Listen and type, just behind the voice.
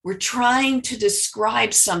we're trying to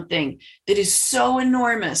describe something that is so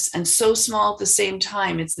enormous and so small at the same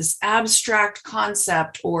time. It's this abstract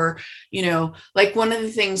concept, or, like one of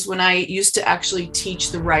the things when I used to actually teach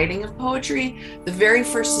the writing of poetry, the very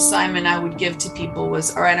first assignment I would give to people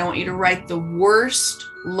was, all right, I want you to write the worst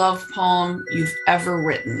love poem you've ever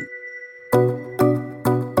written.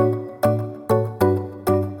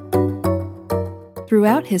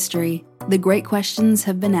 Throughout history, the great questions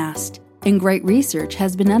have been asked, and great research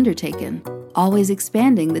has been undertaken, always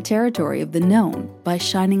expanding the territory of the known by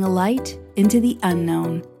shining a light into the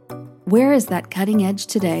unknown. Where is that cutting edge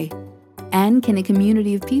today? And can a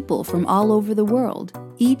community of people from all over the world,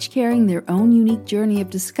 each carrying their own unique journey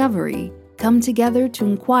of discovery, come together to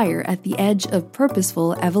inquire at the edge of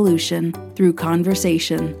purposeful evolution through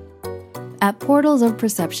conversation? At Portals of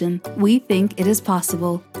Perception, we think it is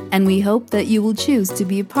possible, and we hope that you will choose to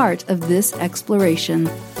be a part of this exploration.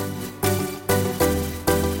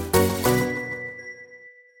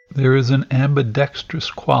 There is an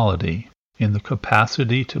ambidextrous quality in the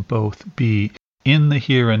capacity to both be in the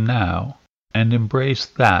here and now and embrace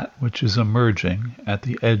that which is emerging at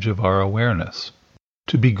the edge of our awareness.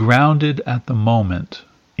 To be grounded at the moment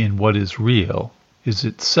in what is real is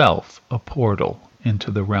itself a portal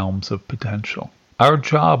into the realms of potential. Our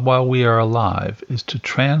job while we are alive is to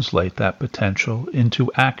translate that potential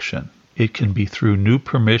into action. It can be through new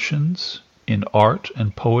permissions in art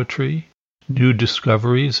and poetry, new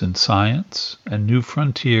discoveries in science, and new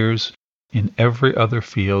frontiers in every other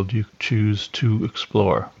field you choose to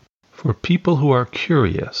explore. For people who are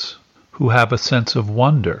curious, who have a sense of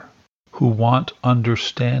wonder, who want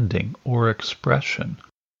understanding or expression,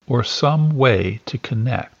 or some way to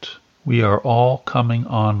connect, we are all coming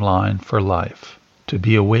online for life, to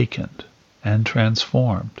be awakened and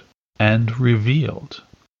transformed and revealed.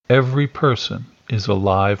 Every person is a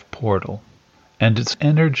live portal, and it's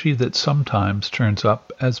energy that sometimes turns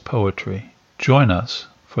up as poetry. Join us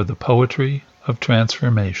for the poetry of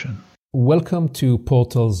transformation. Welcome to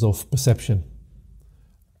Portals of Perception.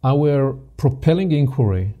 Our propelling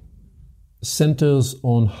inquiry centers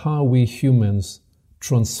on how we humans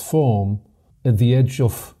transform at the edge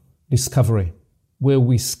of discovery, where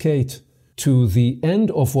we skate to the end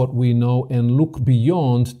of what we know and look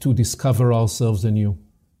beyond to discover ourselves anew.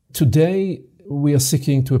 Today, we are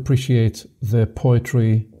seeking to appreciate the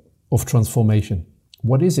poetry of transformation.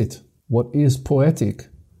 What is it? What is poetic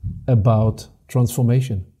about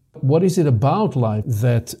transformation? What is it about life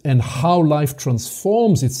and how life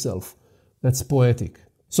transforms itself that's poetic?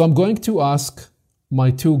 So I'm going to ask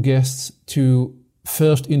my two guests to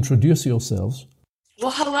first introduce yourselves.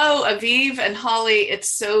 Well, hello, Aviv and Holly. It's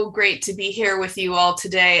so great to be here with you all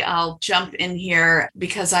today. I'll jump in here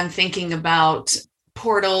because I'm thinking about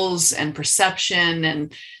portals and perception,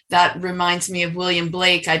 and that reminds me of William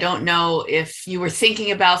Blake. I don't know if you were thinking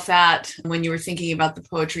about that when you were thinking about the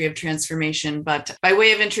poetry of transformation, but by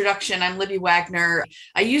way of introduction, I'm Libby Wagner.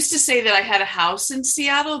 I used to say that I had a house in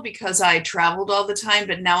Seattle because I traveled all the time,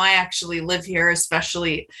 but now I actually live here,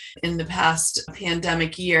 especially in the past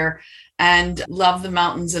pandemic year, and love the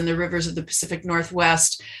mountains and the rivers of the Pacific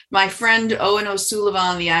Northwest. My friend Owen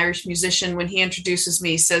O'Sullivan, the Irish musician, when he introduces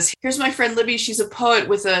me, says, here's my friend Libby. She's a poet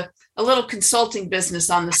with a little consulting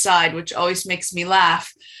business on the side, which always makes me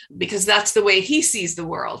laugh because that's the way he sees the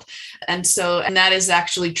world. And that is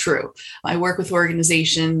actually true. I work with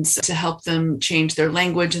organizations to help them change their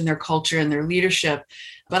language and their culture and their leadership.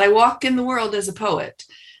 But I walk in the world as a poet.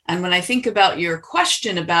 And when I think about your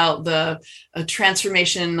question about the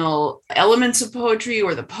transformational elements of poetry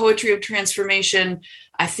or the poetry of transformation,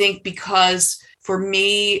 I think because for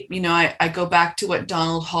me, I go back to what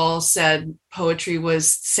Donald Hall said, poetry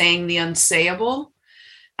was saying the unsayable.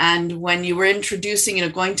 And when you were introducing,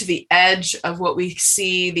 going to the edge of what we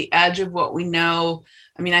see, the edge of what we know,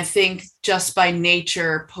 I think just by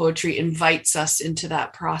nature, poetry invites us into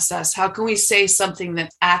that process. How can we say something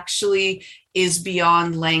that actually is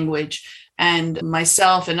beyond language? And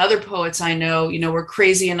myself and other poets I know, we're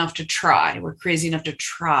crazy enough to try. We're crazy enough to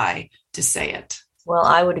try to say it. Well,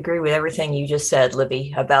 I would agree with everything you just said,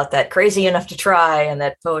 Libby, about that crazy enough to try and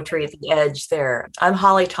that poetry at the edge there. I'm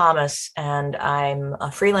Holly Thomas, and I'm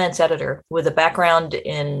a freelance editor with a background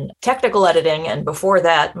in technical editing. And before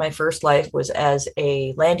that, my first life was as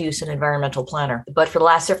a land use and environmental planner. But for the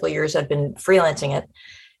last several years, I've been freelancing it.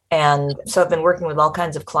 And so I've been working with all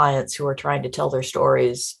kinds of clients who are trying to tell their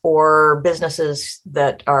stories, or businesses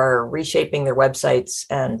that are reshaping their websites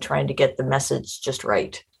and trying to get the message just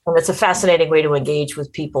right. And it's a fascinating way to engage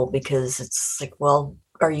with people because it's like, well,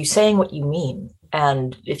 are you saying what you mean?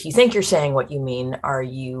 And if you think you're saying what you mean,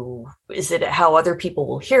 is it how other people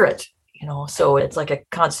will hear it? so it's like a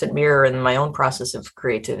constant mirror in my own process of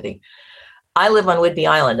creativity. I live on Whidbey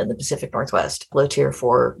Island in the Pacific Northwest. Lived here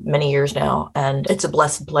for many years now, and it's a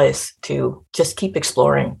blessed place to just keep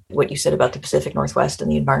exploring what you said about the Pacific Northwest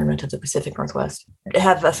and the environment of the Pacific Northwest. I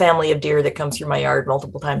have a family of deer that comes through my yard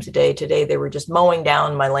multiple times a day. Today, they were just mowing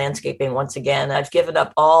down my landscaping once again. I've given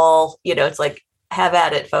up all, it's like, have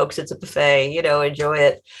at it, folks. It's a buffet, enjoy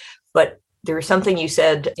it. But there was something you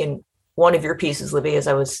said in one of your pieces, Libby, as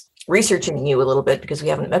I was researching you a little bit, because we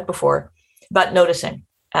haven't met before, about noticing.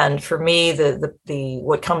 And for me, the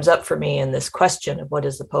what comes up for me in this question of what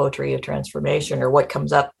is the poetry of transformation, or what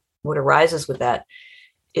arises with that,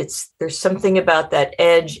 there's something about that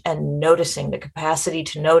edge and noticing, the capacity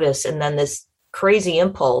to notice, and then this crazy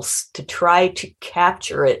impulse to try to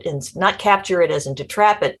capture it, and not capture it as in to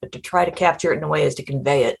trap it, but to try to capture it in a way as to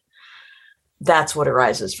convey it. That's what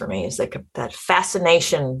arises for me, is like that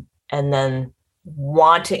fascination, and then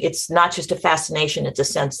wanting. It's not just a fascination, it's a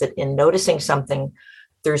sense that in noticing something,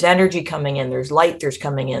 there's energy coming in, there's light, there's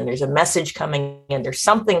coming in, there's a message coming in, there's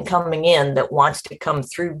something coming in that wants to come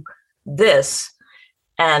through this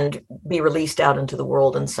and be released out into the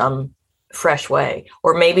world in some fresh way,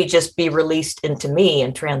 or maybe just be released into me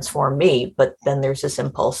and transform me. But then there's this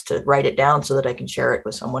impulse to write it down so that I can share it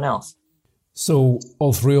with someone else. So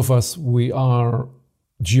all three of us, we are,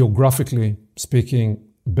 geographically speaking,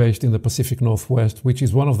 based in the Pacific Northwest, which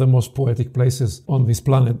is one of the most poetic places on this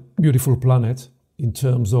planet, beautiful planet, in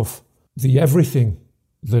terms of the everything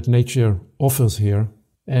that nature offers here.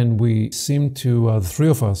 And we seem to, the three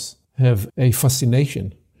of us, have a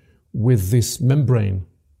fascination with this membrane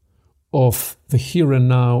of the here and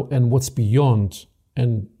now and what's beyond.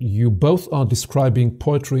 And you both are describing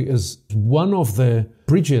poetry as one of the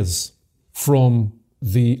bridges from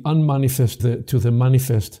the unmanifest to the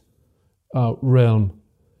manifest realm.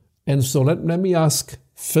 And so let me ask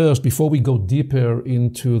first, before we go deeper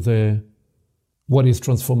into what is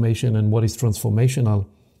transformation and what is transformational,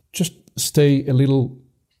 just stay a little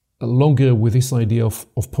longer with this idea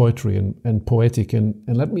of poetry and poetic. And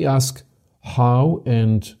let me ask, how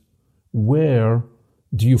and where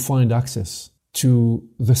do you find access to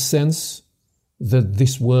the sense that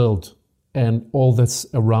this world and all that's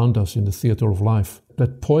around us in the theater of life,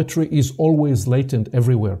 that poetry is always latent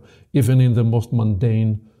everywhere, even in the most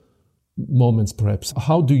mundane moments, perhaps?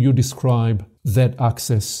 How do you describe that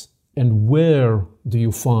access, and where do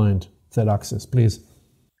you find that access, please?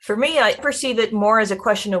 For me, I perceive it more as a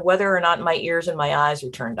question of whether or not my ears and my eyes are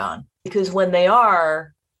turned on, because when they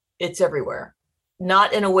are, it's everywhere.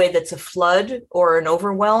 Not in a way that's a flood or an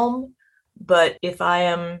overwhelm, but if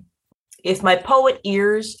my poet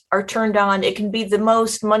ears are turned on, it can be the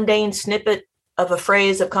most mundane snippet of a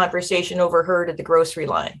phrase of conversation overheard at the grocery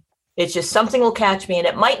line. It's just something will catch me, and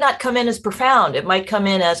it might not come in as profound. It might come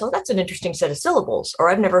in as, oh, that's an interesting set of syllables, or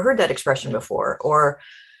I've never heard that expression before, or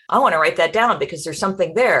I want to write that down because there's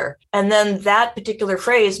something there. And then that particular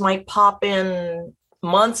phrase might pop in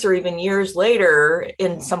months or even years later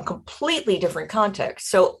in some completely different context.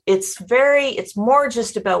 So it's more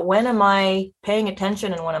just about, when am I paying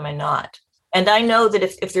attention and when am I not? And I know that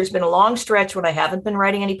if there's been a long stretch when I haven't been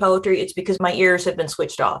writing any poetry, it's because my ears have been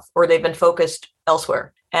switched off or they've been focused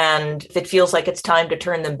elsewhere. And if it feels like it's time to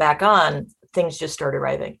turn them back on, things just start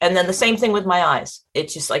arriving. And then the same thing with my eyes.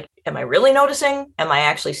 It's just like, am I really noticing? Am I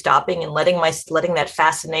actually stopping and letting that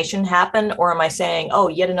fascination happen? Or am I saying, oh,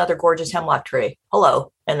 yet another gorgeous hemlock tree,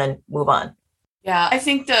 hello, and then move on? Yeah, I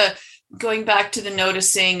think going back to the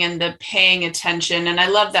noticing and the paying attention, and I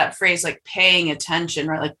love that phrase, like paying attention,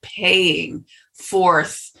 right? Like paying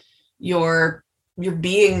forth your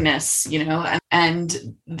beingness,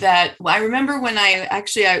 and that I remember when I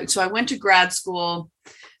went to grad school,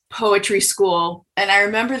 poetry school, and I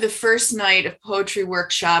remember the first night of poetry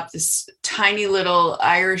workshop, this tiny little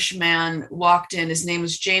Irish man walked in. His name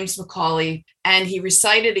was James Macaulay, and he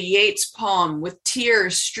recited a Yeats poem with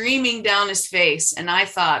tears streaming down his face. And I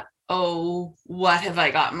thought, oh, what have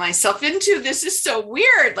I gotten myself into? This is so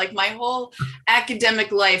weird. Like, my whole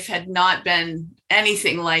academic life had not been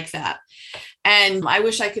anything like that. And I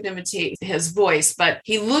wish I could imitate his voice, but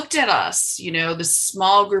he looked at us, this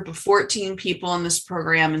small group of 14 people in this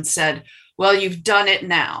program, and said, well, you've done it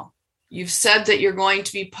now. You've said that you're going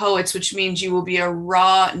to be poets, which means you will be a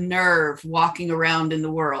raw nerve walking around in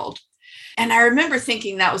the world. And I remember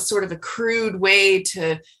thinking that was sort of a crude way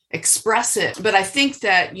to express it. But I think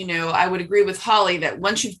that, I would agree with Holly that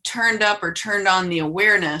once you've turned up or turned on the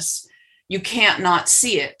awareness, you can't not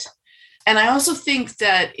see it. And I also think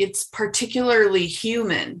that it's particularly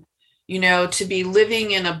human, to be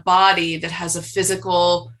living in a body that has a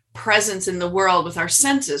physical presence in the world with our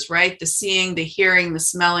senses, right? The seeing, the hearing, the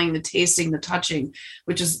smelling, the tasting, the touching,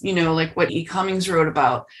 which is, like what E. Cummings wrote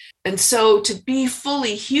about. And so to be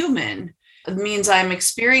fully human means I'm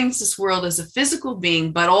experiencing this world as a physical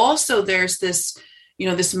being, but also there's this,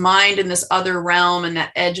 this mind and this other realm and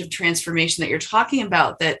that edge of transformation that you're talking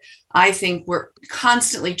about, that I think we're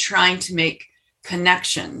constantly trying to make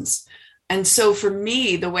connections. And so for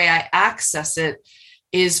me, the way I access it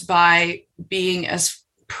is by being as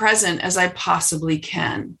present as I possibly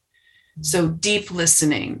can. So deep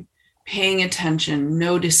listening, paying attention,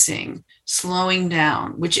 noticing, slowing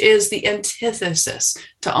down, which is the antithesis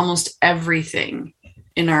to almost everything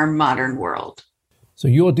in our modern world. So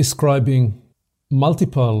you're describing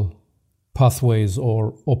multiple pathways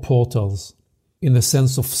or portals in the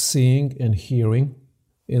sense of seeing and hearing,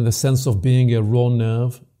 in the sense of being a raw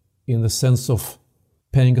nerve, in the sense of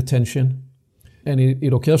paying attention. And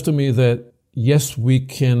it occurs to me that yes, we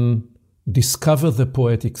can discover the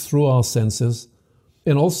poetic through our senses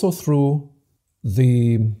and also through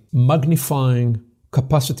the magnifying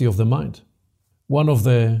capacity of the mind. One of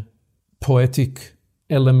the poetic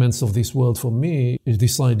elements of this world for me is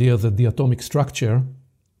this idea that the atomic structure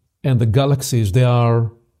and the galaxies, they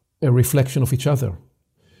are a reflection of each other.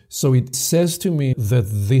 So it says to me that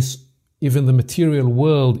this, even the material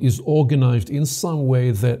world, is organized in some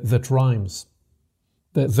way that rhymes.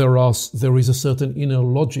 That there is a certain inner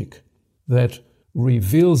logic that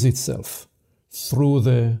reveals itself through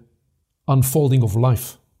the unfolding of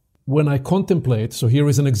life. When I contemplate, so here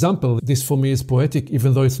is an example, this for me is poetic,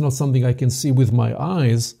 even though it's not something I can see with my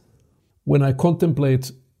eyes. When I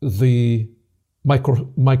contemplate the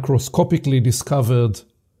microscopically discovered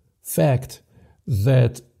fact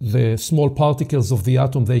that the small particles of the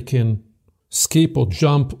atom, they can skip or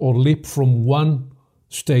jump or leap from one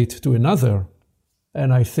state to another.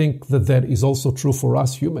 And I think that is also true for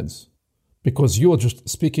us humans, because you are just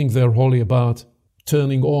speaking there, Holly, about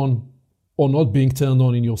turning on or not being turned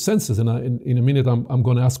on in your senses. And in a minute, I'm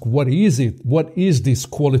going to ask, what is it? What is this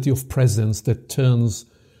quality of presence that turns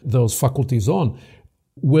those faculties on?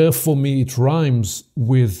 Where for me it rhymes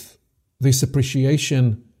with this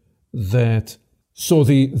appreciation that so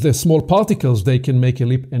the small particles, they can make a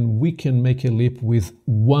leap, and we can make a leap with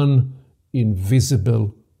one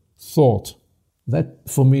invisible thought. That,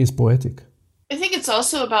 for me, is poetic. I think it's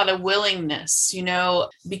also about a willingness,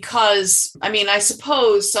 because, I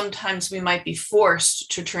suppose sometimes we might be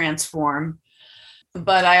forced to transform,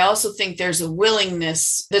 but I also think there's a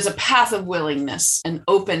willingness, there's a path of willingness and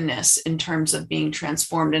openness in terms of being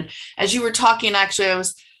transformed. And as you were talking, actually, I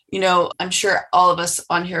was, I'm sure all of us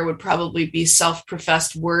on here would probably be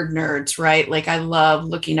self-professed word nerds, right? Like I love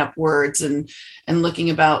looking up words and looking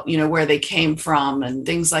about, where they came from and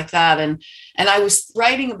things like that. And I was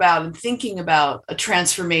writing about and thinking about a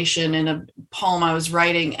transformation in a poem I was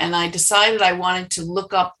writing. And I decided I wanted to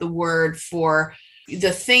look up the word for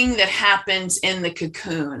the thing that happens in the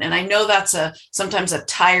cocoon. And I know that's sometimes a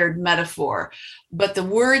tired metaphor, but the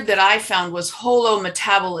word that I found was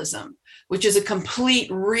holometabolism, which is a complete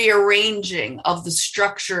rearranging of the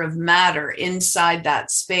structure of matter inside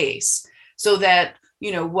that space, so that,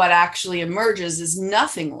 what actually emerges is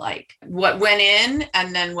nothing like what went in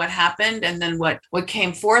and then what happened and then what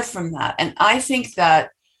came forth from that. And I think that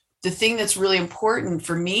the thing that's really important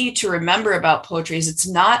for me to remember about poetry is it's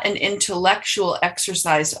not an intellectual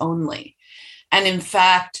exercise only. And in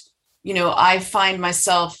fact, I find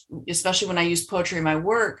myself, especially when I use poetry in my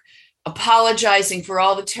work, apologizing for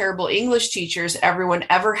all the terrible English teachers everyone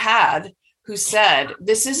ever had who said,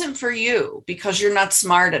 this isn't for you because you're not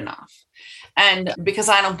smart enough. And because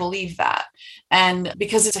I don't believe that. And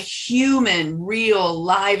because it's a human, real,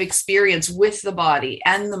 live experience with the body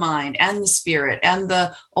and the mind and the spirit and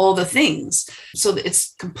all the things. So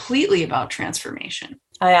it's completely about transformation.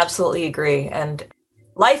 I absolutely agree. And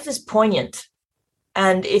life is poignant.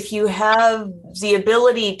 And if you have the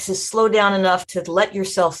ability to slow down enough to let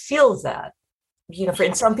yourself feel that,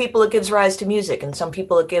 for some people it gives rise to music, and some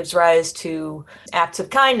people it gives rise to acts of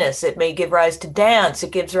kindness. It may give rise to dance.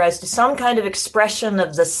 It gives rise to some kind of expression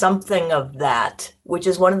of the something of that, which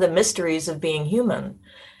is one of the mysteries of being human.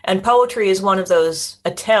 And poetry is one of those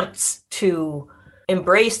attempts to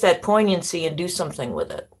embrace that poignancy and do something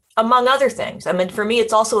with it, among other things. For me,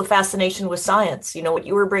 it's also a fascination with science. What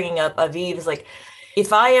you were bringing up, Aviv, is like,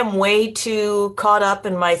 if I am way too caught up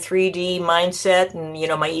in my 3D mindset and,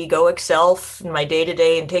 my egoic self and my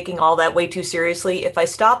day-to-day and taking all that way too seriously, if I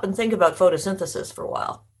stop and think about photosynthesis for a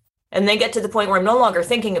while and then get to the point where I'm no longer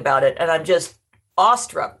thinking about it and I'm just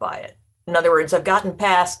awestruck by it. In other words, I've gotten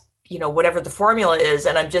past, whatever the formula is,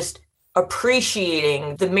 and I'm just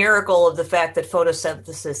appreciating the miracle of the fact that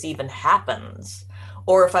photosynthesis even happens.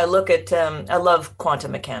 Or if I look at, I love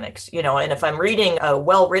quantum mechanics, and if I'm reading a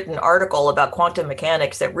well-written article about quantum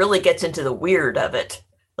mechanics that really gets into the weird of it,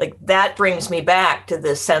 like that brings me back to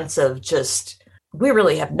this sense of just, we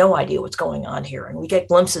really have no idea what's going on here. And we get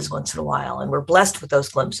glimpses once in a while, and we're blessed with those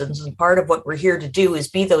glimpses. And part of what we're here to do is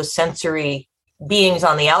be those sensory beings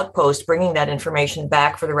on the outpost, bringing that information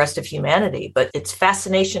back for the rest of humanity. But it's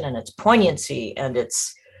fascination and it's poignancy and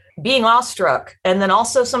it's being awestruck. And then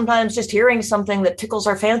also sometimes just hearing something that tickles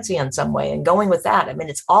our fancy in some way and going with that. I mean,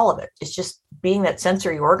 it's all of it. It's just being that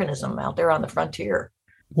sensory organism out there on the frontier.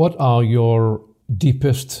 What are your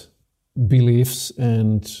deepest beliefs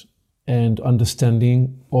and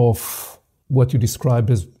understanding of what you describe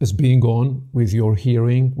as being on with your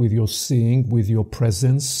hearing, with your seeing, with your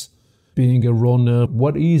presence, being a runner?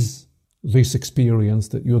 What is this experience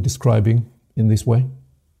that you're describing in this way?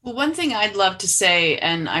 Well, one thing I'd love to say,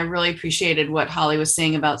 and I really appreciated what Holly was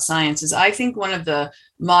saying about science, is I think one of the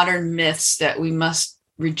modern myths that we must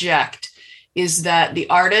reject is that the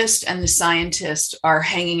artist and the scientist are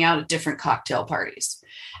hanging out at different cocktail parties,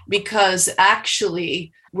 because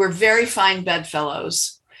actually we're very fine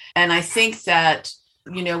bedfellows. And I think that,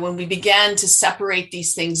 when we began to separate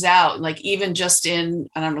these things out, like even just in,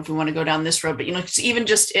 I don't know if we want to go down this road, but, even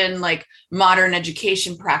just in like modern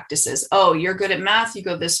education practices, oh, you're good at math, you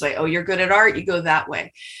go this way. Oh, you're good at art, you go that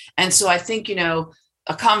way. And so I think,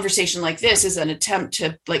 a conversation like this is an attempt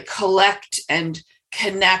to like collect and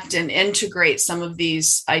connect and integrate some of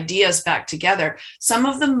these ideas back together. Some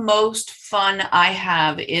of the most fun I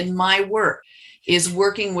have in my work is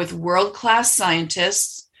working with world-class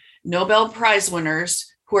scientists, Nobel Prize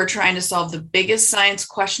winners who are trying to solve the biggest science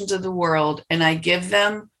questions of the world. And I give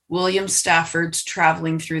them William Stafford's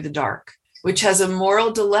Traveling Through the Dark, which has a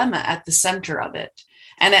moral dilemma at the center of it.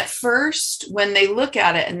 And at first, when they look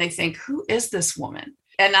at it and they think, who is this woman?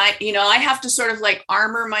 And I have to sort of like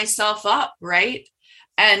armor myself up, right?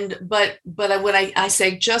 But when I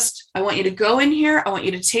say, I want you to go in here, I want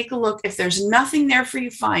you to take a look. If there's nothing there for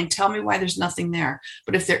you, fine, tell me why there's nothing there.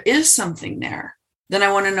 But if there is something there, then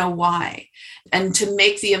I want to know why, and to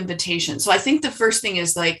make the invitation. So I think the first thing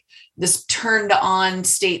is like this turned on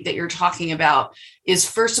state that you're talking about is,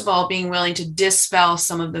 first of all, being willing to dispel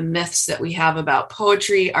some of the myths that we have about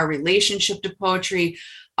poetry, our relationship to poetry,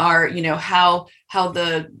 our, how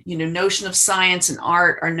the, notion of science and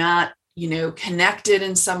art are not, connected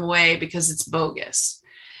in some way because it's bogus.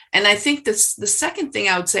 And I think the second thing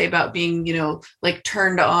I would say about being, like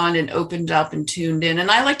turned on and opened up and tuned in,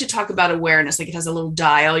 and I like to talk about awareness, like it has a little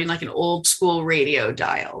dial, like an old school radio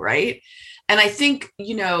dial, right? And I think,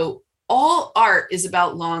 all art is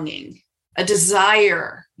about longing, a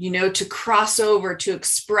desire, to cross over, to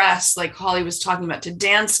express, like Holly was talking about, to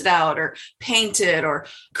dance it out or paint it or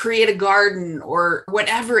create a garden or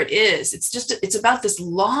whatever it is. It's about this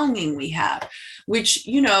longing we have, which,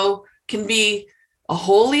 can be a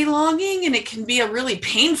holy longing, and it can be a really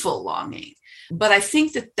painful longing. But I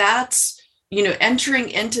think that that's, entering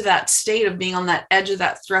into that state of being on that edge of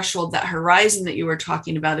that threshold, that horizon that you were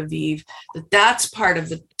talking about, Aviv, that's part of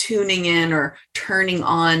the tuning in or turning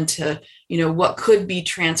on to, what could be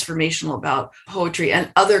transformational about poetry and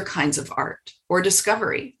other kinds of art or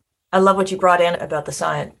discovery. I love what you brought in about the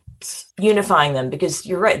science, unifying them, because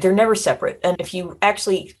you're right, they're never separate. And if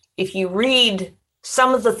you read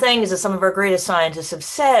some of the things that some of our greatest scientists have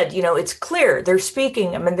said, it's clear they're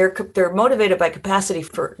speaking. I mean, they're motivated by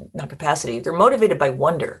they're motivated by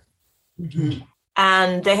wonder. Mm-hmm.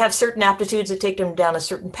 And they have certain aptitudes that take them down a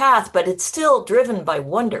certain path, but it's still driven by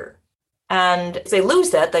wonder. And if they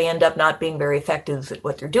lose that, they end up not being very effective at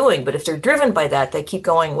what they're doing. But if they're driven by that, they keep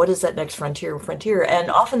going, what is that next frontier? And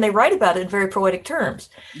often they write about it in very poetic terms.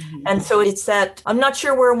 Mm-hmm. And so it's that, I'm not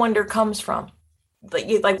sure where wonder comes from.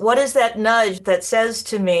 Like, what is that nudge that says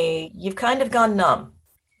to me, you've kind of gone numb?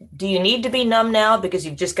 Do you need to be numb now because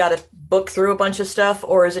you've just got to book through a bunch of stuff?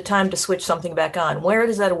 Or is it time to switch something back on? Where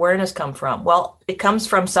does that awareness come from? Well, it comes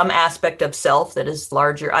from some aspect of self that is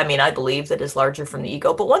larger. I mean, I believe that is larger from the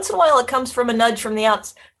ego. But once in a while, it comes from a nudge from the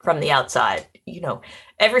outside.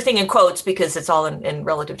 Everything in quotes because it's all in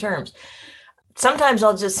relative terms. Sometimes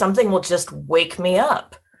something will just wake me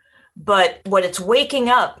up. But what it's waking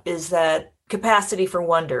up is that capacity for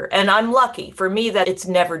wonder. And I'm lucky for me that it's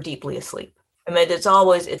never deeply asleep. I mean,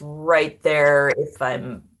 it's right there.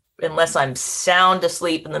 Unless I'm sound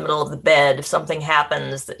asleep in the middle of the bed, if something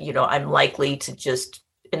happens that, I'm likely to just,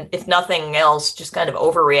 if nothing else, just kind of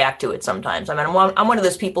overreact to it sometimes. I mean, I'm one of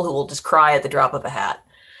those people who will just cry at the drop of a hat.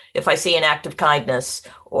 If I see an act of kindness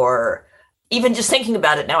or even just thinking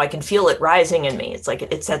about it now, I can feel it rising in me. It's like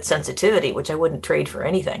it's that sensitivity, which I wouldn't trade for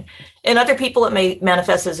anything. In other people, it may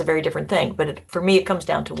manifest as a very different thing. But for me, it comes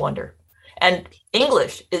down to wonder. And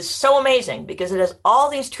English is so amazing because it has all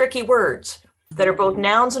these tricky words that are both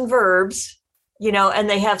nouns and verbs, and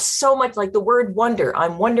they have so much, like the word wonder.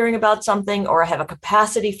 I'm wondering about something, or I have a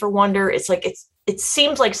capacity for wonder. It's like, it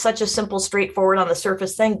seems like such a simple, straightforward on the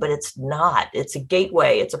surface thing, but it's not. It's a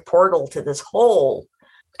gateway. It's a portal to this whole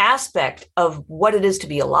aspect of what it is to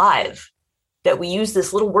be alive, that we use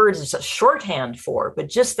this little word as a shorthand for, but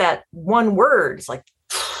just that one word is like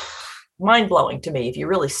mind-blowing to me if you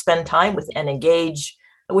really spend time with and engage,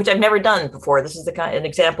 which I've never done before. This is an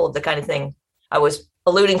example of the kind of thing I was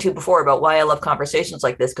alluding to before about why I love conversations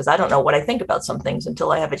like this, because I don't know what I think about some things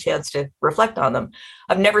until I have a chance to reflect on them.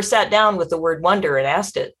 I've never sat down with the word wonder and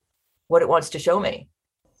asked it what it wants to show me.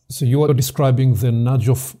 So you are describing the nudge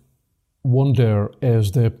of wonder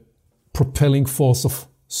as the propelling force of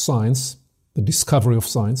science, the discovery of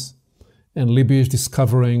science, and Libby is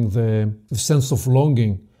discovering the sense of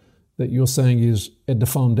longing that you're saying is at the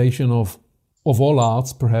foundation of all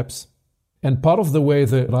arts, perhaps. And part of the way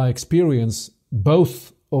that I experience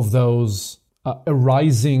both of those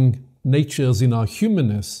arising natures in our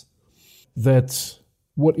humanness, that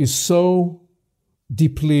what is so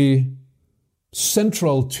deeply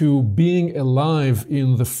central to being alive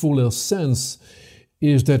in the fuller sense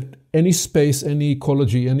is that any space, any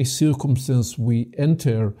ecology, any circumstance we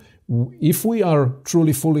enter, if we are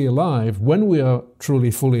truly fully alive, when we are truly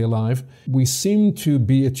fully alive, we seem to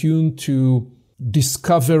be attuned to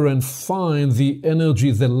discover and find the energy,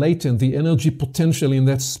 the latent, the energy potential in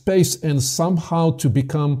that space, and somehow to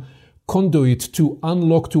become conduit, to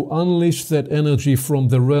unlock, to unleash that energy from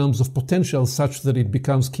the realms of potential such that it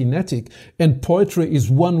becomes kinetic. And poetry is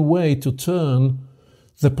one way to turn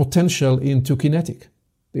the potential into kinetic,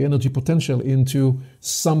 the energy potential into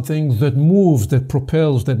something that moves, that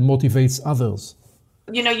propels, that motivates others.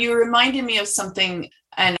 You reminded me of something,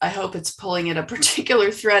 and I hope it's pulling at a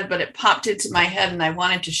particular thread, but it popped into my head and I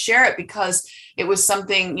wanted to share it because it was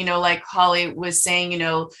something, like Holly was saying,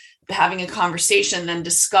 having a conversation, then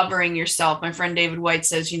discovering yourself. My friend David White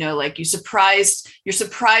says, like you're surprised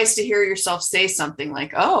to hear yourself say something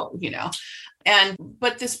like, oh,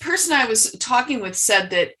 but this person I was talking with said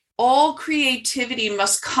that all creativity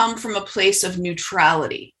must come from a place of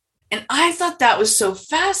neutrality. And I thought that was so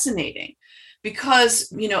fascinating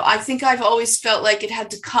because, I think I've always felt like it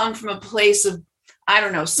had to come from a place of,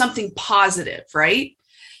 something positive, right?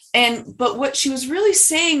 But what she was really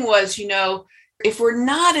saying was, if we're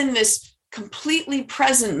not in this completely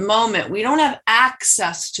present moment, we don't have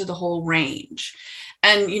access to the whole range.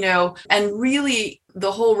 And, and really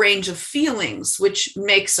the whole range of feelings, which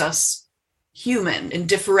makes us human and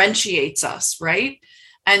differentiates us, right?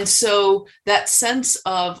 And so that sense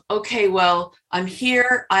of, okay, well, I'm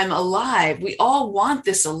here, I'm alive. We all want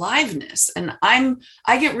this aliveness. And I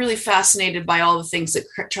get really fascinated by all the things that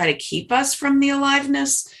try to keep us from the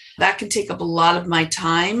aliveness. That can take up a lot of my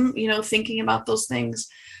time, thinking about those things.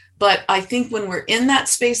 But I think when we're in that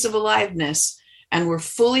space of aliveness and we're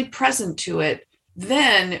fully present to it,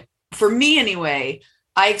 then for me anyway,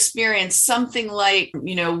 I experienced something like,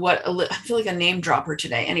 what I feel like a name dropper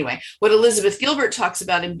today. Anyway, what Elizabeth Gilbert talks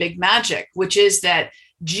about in Big Magic, which is that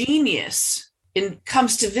genius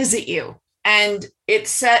comes to visit you. And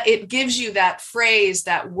it gives you that phrase,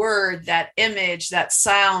 that word, that image, that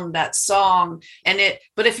sound, that song.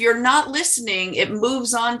 But if you're not listening, it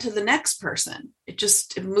moves on to the next person. It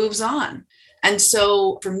moves on. And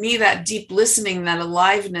so for me, that deep listening, that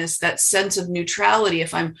aliveness, that sense of neutrality,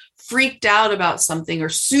 if I'm freaked out about something or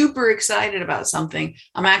super excited about something,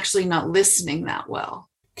 I'm actually not listening that well.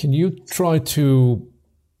 Can you try to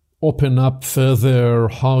open up further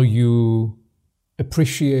how you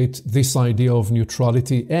appreciate this idea of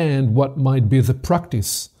neutrality and what might be the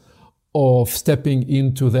practice of stepping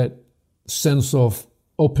into that sense of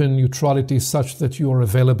open neutrality such that you are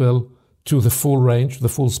available to the full range, the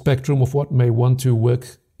full spectrum of what may want to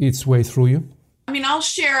work its way through you? I'll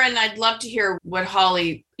share, and I'd love to hear what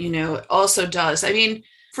Holly, also does.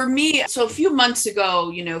 For me, so a few months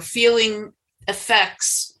ago, feeling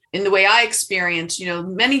effects in the way I experienced,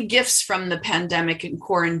 many gifts from the pandemic and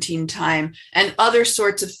quarantine time and other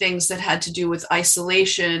sorts of things that had to do with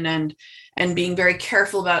isolation and being very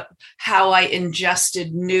careful about how I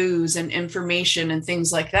ingested news and information and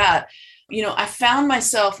things like that. I found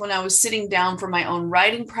myself when I was sitting down for my own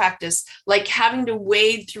writing practice, like having to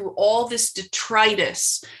wade through all this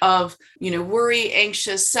detritus of, worry,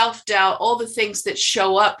 anxious, self-doubt, all the things that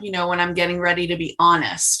show up, when I'm getting ready to be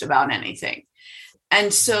honest about anything.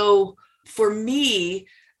 And so for me,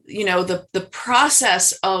 the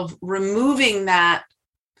process of removing that,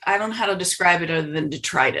 I don't know how to describe it other than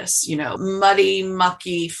detritus, muddy,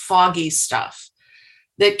 mucky, foggy stuff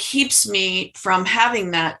that keeps me from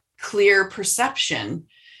having that clear perception.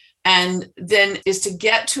 And then is to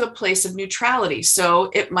get to a place of neutrality.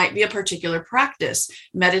 So it might be a particular practice,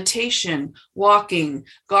 meditation, walking,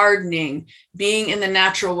 gardening, being in the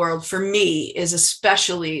natural world for me is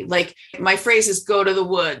especially, like, my phrase is go to the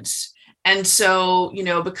woods. And so,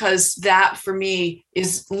 because that for me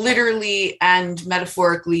is literally and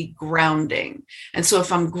metaphorically grounding. And so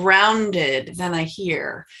if I'm grounded, then I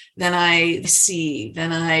hear, then I see,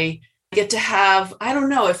 then I get to have, I don't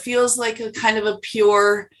know, it feels like a kind of a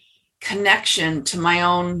pure connection to my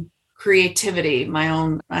own creativity, my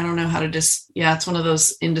own, I don't know how to it's one of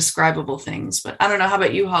those indescribable things. But I don't know. How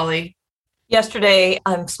about you, Holly? Yesterday,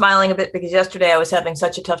 I'm smiling a bit because yesterday I was having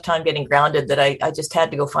such a tough time getting grounded that I just had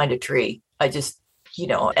to go find a tree.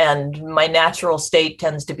 And my natural state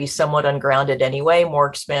tends to be somewhat ungrounded anyway, more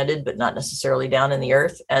expanded, but not necessarily down in the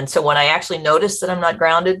earth. And so when I actually notice that I'm not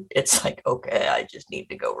grounded, it's like, okay, I just need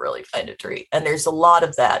to go really find a tree. And there's a lot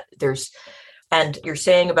of that. And you're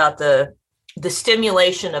saying about the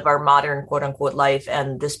stimulation of our modern quote unquote life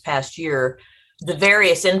and this past year, the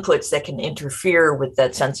various inputs that can interfere with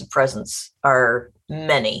that sense of presence are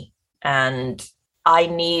many. And I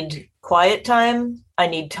need quiet time. I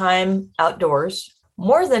need time outdoors.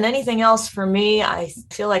 More than anything else for me, I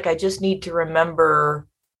feel like I just need to remember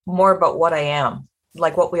more about what I am,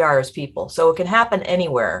 like what we are as people. So it can happen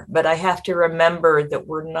anywhere, but I have to remember that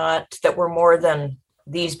we're more than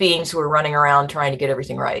these beings who are running around trying to get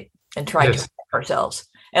everything right and trying to protect ourselves.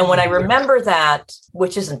 And when I remember that,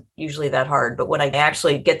 which isn't usually that hard, but when I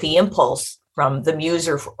actually get the impulse from the muse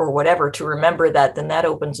or whatever to remember that, then that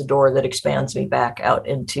opens a door that expands me back out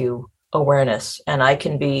into awareness. And I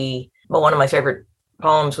can be, one of my favorite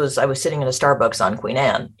poems was, I was sitting in a Starbucks on Queen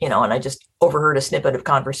Anne, and I just overheard a snippet of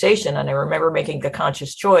conversation. And I remember making the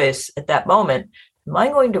conscious choice at that moment, am I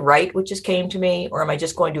going to write what just came to me, or am I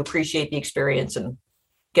just going to appreciate the experience and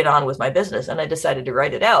get on with my business? And I decided to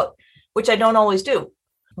write it out, which I don't always do,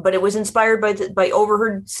 but it was inspired by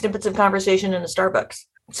overheard snippets of conversation in a Starbucks.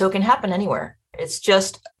 So it can happen anywhere. It's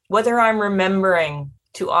just whether I'm remembering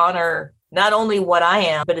to honor not only what I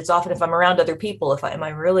am, but it's often if I'm around other people, am I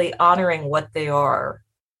really honoring what they are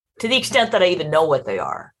to the extent that I even know what they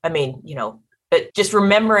are? I mean, but just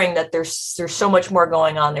remembering that there's so much more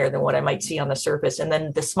going on there than what I might see on the surface. And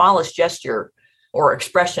then the smallest gesture or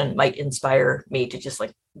expression might inspire me to just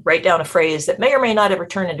like write down a phrase that may or may not ever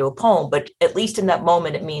turn into a poem, but at least in that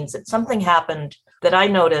moment, it means that something happened that I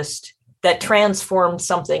noticed that transformed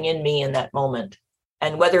something in me in that moment.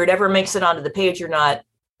 And whether it ever makes it onto the page or not,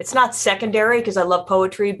 it's not secondary because I love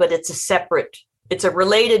poetry, but it's a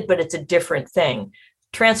related, but it's a different thing.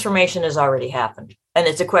 Transformation has already happened. And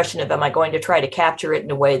it's a question of, am I going to try to capture it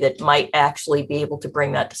in a way that might actually be able to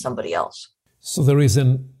bring that to somebody else? So there is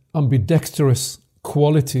an ambidextrous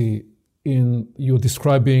quality in you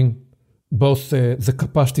describing both the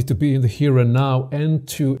capacity to be in the here and now and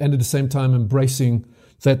at the same time embracing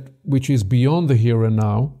that which is beyond the here and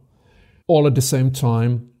now, all at the same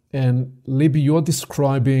time. And Libby, you're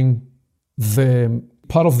describing the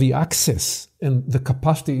part of the access and the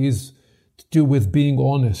capacity is to do with being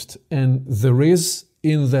honest. And there is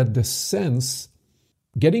in that the sense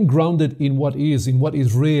getting grounded in what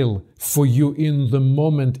is real for you in the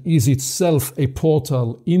moment is itself a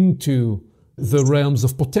portal into the realms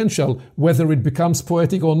of potential, whether it becomes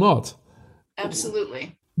poetic or not.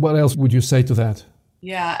 Absolutely. What else would you say to that?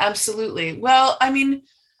 Yeah, absolutely. Well, I mean,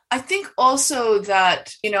 I think also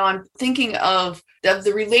that, I'm thinking of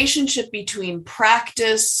the relationship between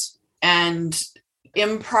practice and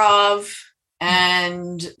improv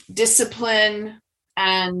and discipline.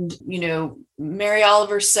 And, Mary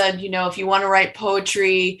Oliver said, if you want to write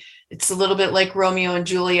poetry, it's a little bit like Romeo and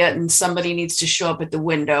Juliet, and somebody needs to show up at the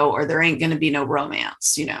window or there ain't going to be no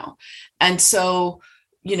romance, And so,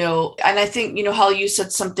 and I think, Holly, you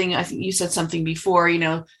said something before,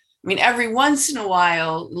 every once in a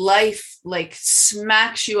while, life like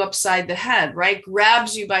smacks you upside the head, right?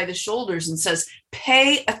 Grabs you by the shoulders and says,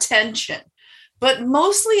 pay attention. But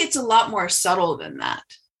mostly it's a lot more subtle than that.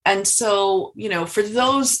 And so, for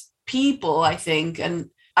those people, I think, and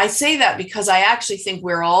I say that because I actually think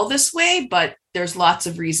we're all this way, but there's lots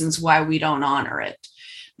of reasons why we don't honor it.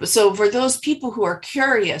 But so for those people who are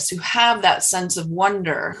curious, who have that sense of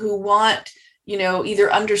wonder, who want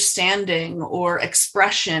either understanding or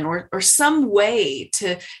expression or some way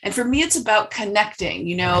to, and for me, it's about connecting.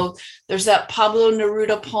 There's that Pablo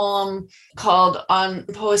Neruda poem called On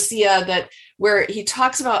Poesía where he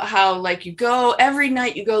talks about how like every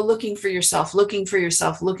night you go looking for yourself.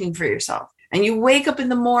 And you wake up in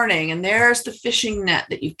the morning and there's the fishing net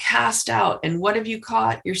that you cast out. And what have you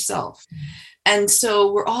caught? Yourself. And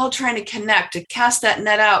so we're all trying to connect, to cast that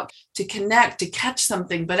net out, to connect, to catch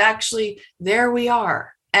something, but actually there we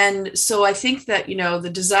are. And so I think that, the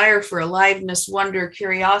desire for aliveness, wonder,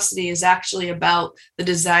 curiosity is actually about the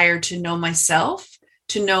desire to know myself,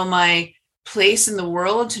 to know my place in the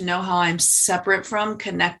world, to know how I'm separate from,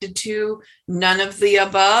 connected to, none of the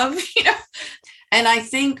above, And I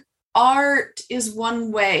think art is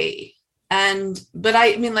one way. But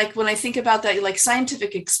I mean, like when I think about that, like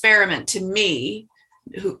scientific experiment to me,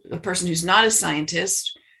 a person who's not a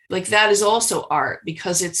scientist, like that is also art,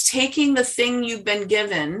 because it's taking the thing you've been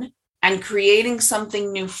given and creating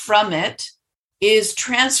something new from it is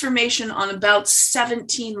transformation on about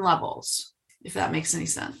 17 levels, if that makes any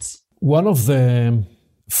sense. One of the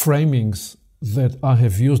framings that I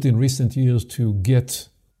have used in recent years to get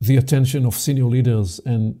the attention of senior leaders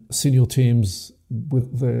and senior teams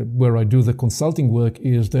where I do the consulting work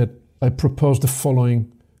is that I propose the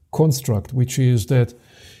following construct, which is that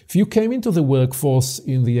if you came into the workforce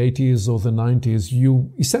in the 80s or the 90s,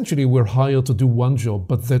 you essentially were hired to do one job,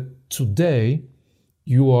 but that today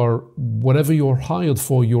whatever you're hired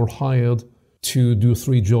for, you're hired to do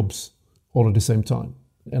 3 jobs all at the same time.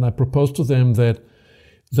 And I propose to them that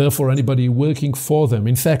therefore anybody working for them,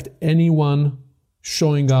 in fact, anyone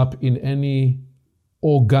showing up in any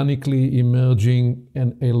organically emerging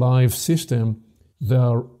and alive system,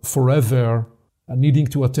 they're forever needing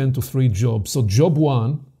to attend to 3 jobs. So job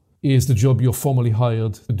 1 is the job you're formally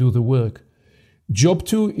hired to do the work. Job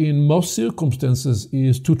 2, in most circumstances,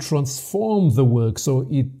 is to transform the work. So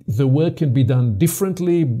the work can be done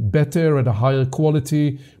differently, better, at a higher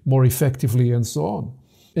quality, more effectively, and so on.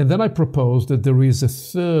 And then I propose that there is a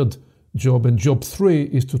 3rd job, and job 3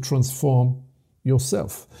 is to transform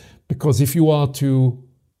yourself. Because if you are to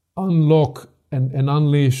unlock and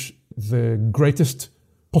unleash the greatest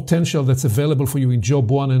potential that's available for you in job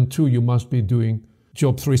 1 and 2, you must be doing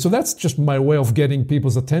job 3. So that's just my way of getting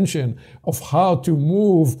people's attention of how to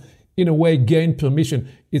move, in a way, gain permission.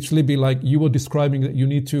 It's Libby, like you were describing, that you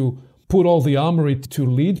need to put all the armory to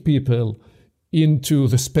lead people into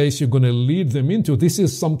the space you're going to lead them into. This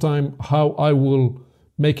is sometime how I will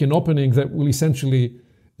make an opening that will essentially,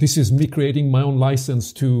 this is me creating my own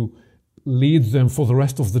license to lead them for the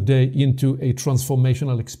rest of the day into a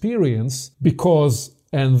transformational experience,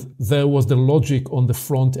 and there was the logic on the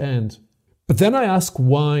front end. But then I ask,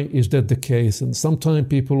 why is that the case? And sometimes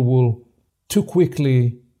people will too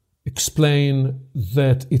quickly explain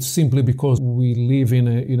that it's simply because we live in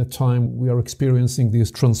a time we are experiencing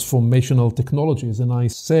these transformational technologies. And I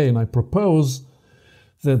say, and I propose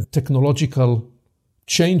that technological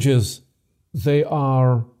changes, they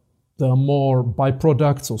are more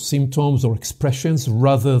byproducts or symptoms or expressions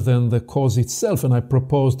rather than the cause itself. And I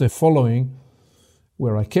propose the following,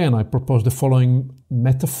 I propose the following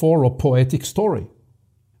metaphor or poetic story.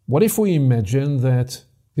 What if we imagine that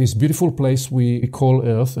this beautiful place we call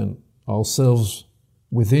Earth and ourselves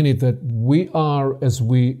within it, that we are, as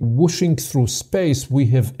we whooshing through space, we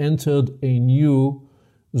have entered a new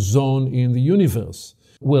zone in the universe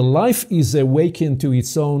where life is awakened to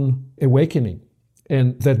its own awakening.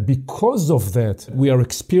 And that because of that, we are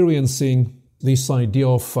experiencing this idea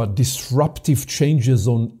of disruptive changes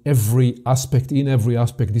in every aspect.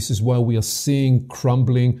 This is why we are seeing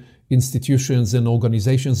crumbling institutions and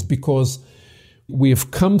organizations, because we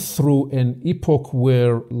have come through an epoch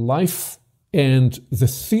where life and the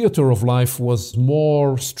theater of life was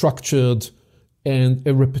more structured and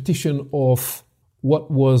a repetition of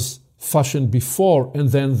what was fashioned before, and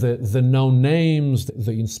then the known names,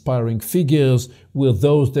 the inspiring figures were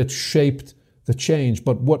those that shaped the change.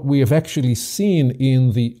 But what we have actually seen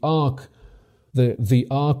in the arc of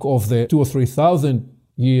the 2,000 or 3,000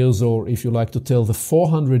 years, or if you like to tell the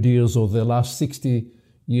 400 years or the last 60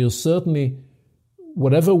 years, certainly,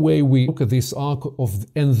 whatever way we look at this arc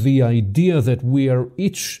and the idea that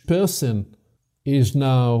each person is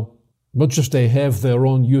now, not just they have their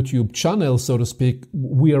own YouTube channel, so to speak,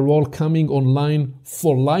 we are all coming online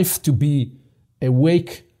for life to be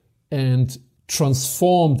awake and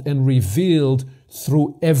transformed and revealed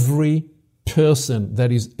through every person.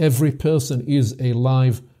 That is, every person is a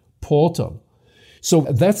live portal. So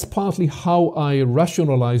that's partly how I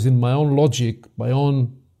rationalize in my own logic, my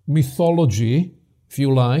own mythology, if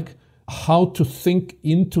you like, how to think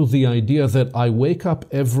into the idea that I wake up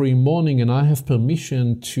every morning and I have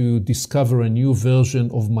permission to discover a new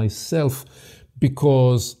version of myself,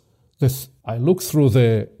 because I look through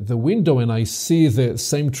the window and I see the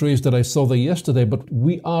same trees that I saw there yesterday, but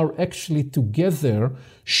we are actually together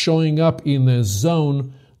showing up in a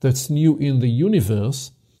zone that's new in the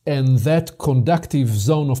universe, and that conductive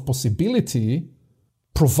zone of possibility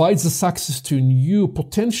provides us access to new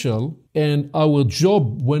potential, and our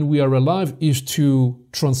job when we are alive is to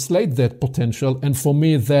translate that potential. And for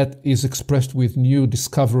me, that is expressed with new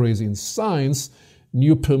discoveries in science,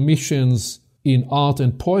 new permissions in art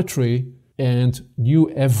and poetry, and new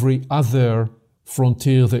every other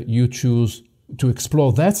frontier that you choose to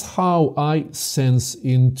explore. That's how I sense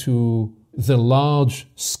into the large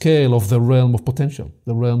scale of the realms of potential.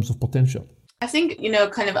 I think,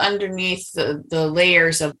 kind of underneath the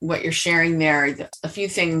layers of what you're sharing there, a few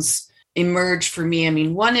things emerge for me. I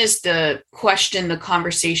mean, one is the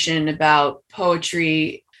conversation about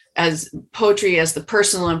poetry as the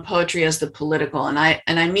personal and poetry as the political. And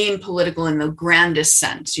I mean political in the grandest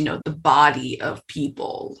sense, the body of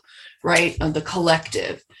people, right? Of the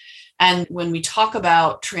collective. And when we talk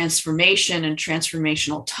about transformation and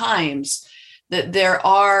transformational times, that there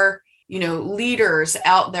are leaders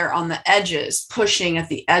out there on the edges, pushing at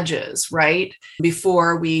the edges, right?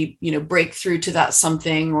 Before we, break through to that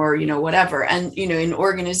something or, whatever. And, in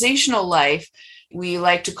organizational life, we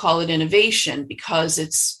like to call it innovation because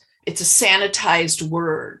it's a sanitized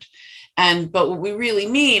word. But what we really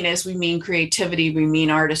mean is we mean creativity, we mean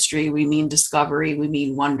artistry, we mean discovery, we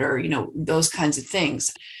mean wonder, those kinds of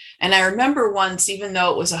things. And I remember once, even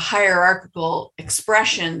though it was a hierarchical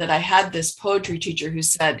expression, that I had this poetry teacher who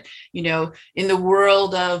said, in the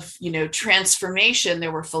world of, transformation,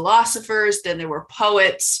 there were philosophers, then there were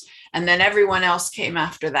poets, and then everyone else came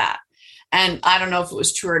after that. And I don't know if it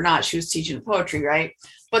was true or not. She was teaching poetry, right?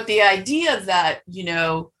 But the idea that,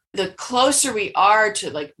 the closer we are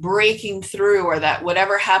to like breaking through, or that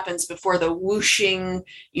whatever happens before the whooshing,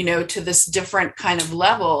 to this different kind of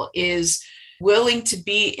level, is willing to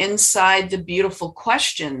be inside the beautiful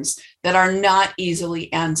questions that are not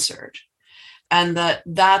easily answered. And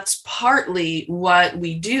that's partly what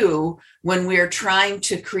we do when we're trying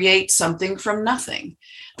to create something from nothing.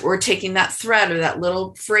 We're taking that thread or that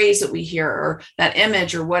little phrase that we hear or that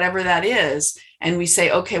image or whatever that is, and we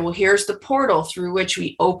say, okay, well, here's the portal through which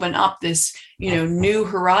we open up this, new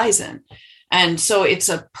horizon. And so it's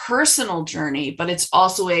a personal journey, but it's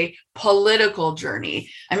also a political journey.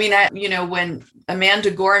 I mean, when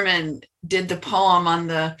Amanda Gorman did the poem on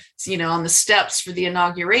the steps for the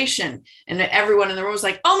inauguration, and everyone in the room was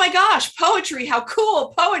like, oh my gosh, poetry, how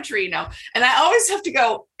cool, poetry, And I always have to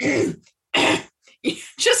go,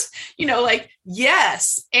 just, like,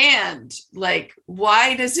 yes. And like, why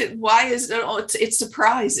is it, it's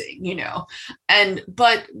surprising,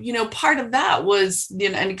 but, part of that was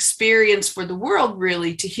an experience for the world,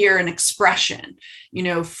 really, to hear an expression,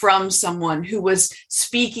 from someone who was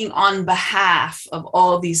speaking on behalf of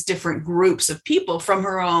all these different groups of people from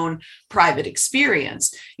her own private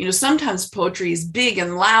experience. Sometimes poetry is big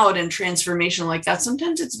and loud and transformational like that.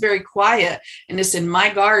 Sometimes it's very quiet and it's in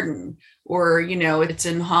my garden, or, it's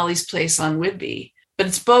in Holly's place on Whidbey. But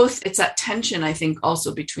it's both, it's that tension, I think,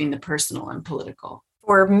 also between the personal and political.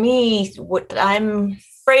 For me,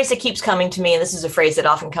 phrase that keeps coming to me, and this is a phrase that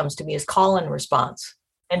often comes to me, is call and response.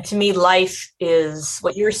 And to me, life is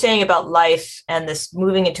what you were saying about life and this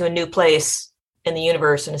moving into a new place in the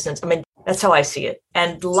universe, in a sense. I mean, that's how I see it.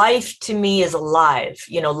 And life to me is alive.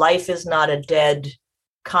 Life is not a dead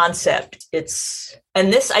concept. I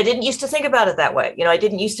didn't used to think about it that way. I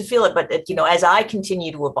didn't used to feel it, but as I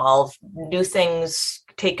continue to evolve, new things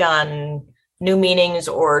take on new meanings,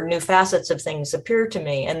 or new facets of things appear to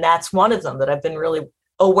me. And that's one of them that I've been really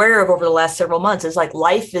aware of over the last several months. Is like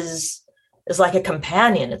life is like a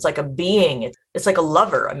companion. It's like a being. It's like a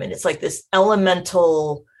lover. I mean, it's like this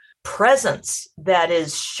elemental presence that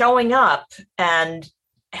is showing up and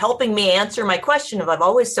helping me answer my question of, I've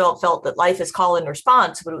always felt that life is call and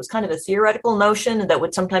response, but it was kind of a theoretical notion that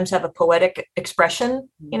would sometimes have a poetic expression,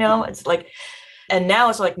 it's like, and now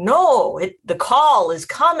it's like, no, the call is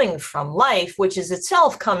coming from life, which is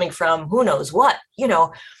itself coming from who knows what,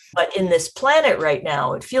 but in this planet right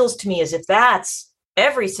now, it feels to me as if that's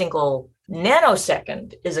every single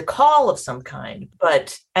nanosecond is a call of some kind,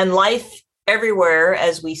 and life everywhere,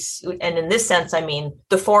 and in this sense, I mean,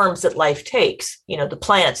 the forms that life takes, the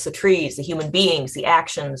plants, the trees, the human beings, the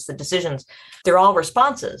actions, the decisions, they're all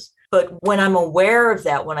responses. But when I'm aware of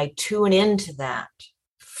that, when I tune into that,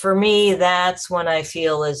 for me, that's when I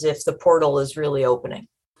feel as if the portal is really opening.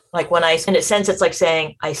 Like in a sense, it's like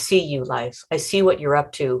saying, I see you, life. I see what you're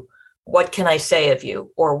up to. What can I say of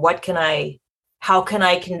you? Or how can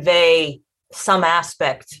I convey some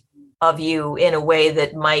aspect of you in a way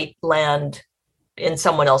that might land in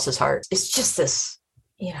someone else's heart? It's just this,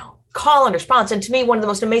 call and response. And to me, one of the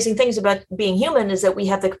most amazing things about being human is that we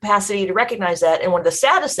have the capacity to recognize that. And one of the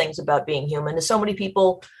saddest things about being human is so many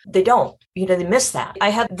people, they don't, they miss that.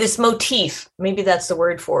 I have this motif, maybe that's the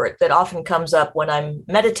word for it, that often comes up when I'm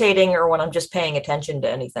meditating or when I'm just paying attention to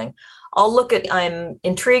anything. I'm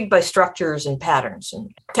intrigued by structures and patterns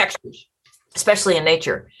and textures, especially in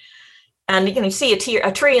nature. And you see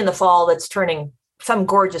a tree in the fall that's turning some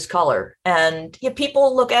gorgeous color. And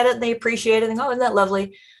people look at it and they appreciate it and think, oh, isn't that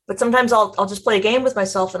lovely? But sometimes I'll just play a game with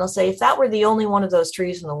myself and I'll say, if that were the only one of those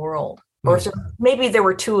trees in the world, or maybe there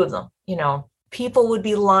were two of them, people would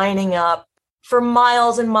be lining up for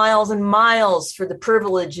miles and miles and miles for the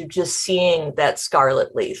privilege of just seeing that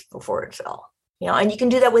scarlet leaf before it fell. And you can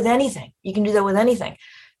do that with anything.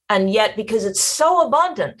 And yet, because it's so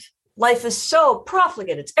abundant, life is so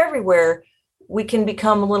profligate, it's everywhere, we can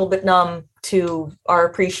become a little bit numb to our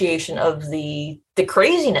appreciation of the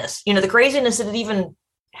craziness, the craziness that it even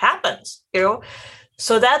happens,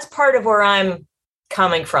 So that's part of where I'm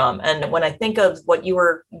coming from. And when I think of what you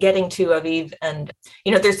were getting to, Aviv, and,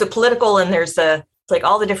 there's the political and there's like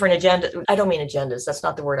all the different agendas. I don't mean agendas. That's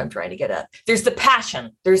not the word I'm trying to get at. There's the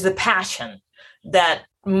passion that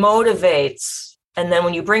motivates. And then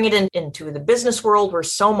when you bring it into the business world where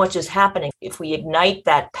so much is happening, if we ignite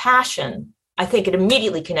that passion, I think it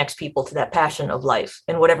immediately connects people to that passion of life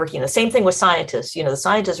and whatever, same thing with scientists. The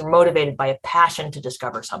scientists are motivated by a passion to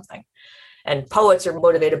discover something. And poets are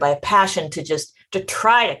motivated by a passion to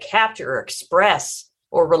try to capture or express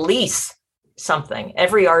or release something.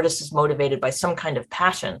 Every artist is motivated by some kind of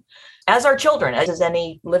passion, as are children, as is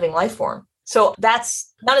any living life form. So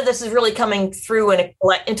none of this is really coming through an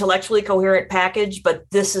intellectually coherent package, but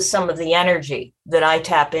this is some of the energy that I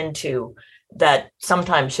tap into that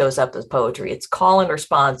sometimes shows up as poetry. It's call and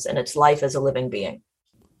response, and it's life as a living being.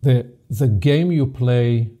 The game you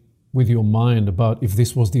play with your mind about if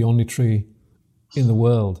this was the only tree in the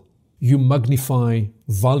world, you magnify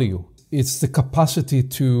value. It's the capacity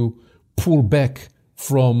to pull back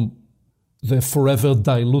from the forever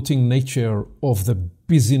diluting nature of the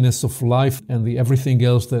busyness of life and the everything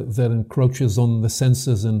else that encroaches on the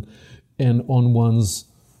senses and on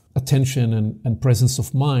one's attention and presence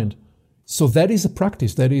of mind. So that is a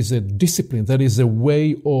practice, that is a discipline, that is a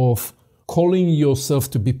way of calling yourself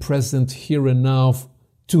to be present here and now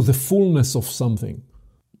to the fullness of something.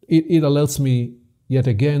 It alerts me yet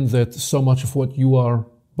again that so much of what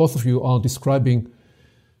both of you are describing,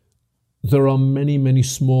 there are many, many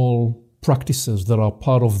small practices that are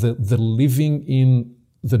part of the living in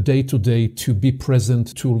the day-to-day to be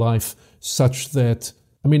present to life, such that,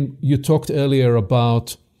 you talked earlier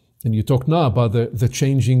about, and you talk now about the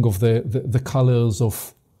changing of the colors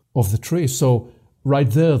of the tree. So right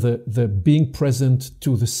there, the being present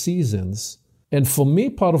to the seasons. And for me,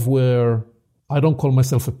 part of where I don't call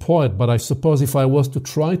myself a poet, but I suppose if I was to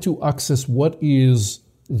try to access what is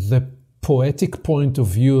the poetic point of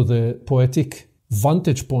view, the poetic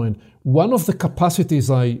vantage point, one of the capacities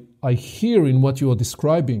I hear in what you are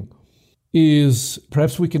describing is,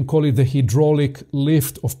 perhaps we can call it the hydraulic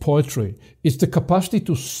lift of poetry. It's the capacity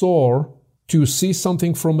to soar, to see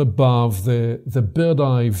something from above, the bird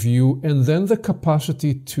eye view, and then the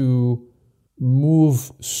capacity to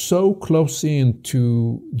move so close in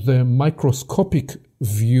to the microscopic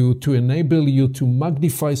view to enable you to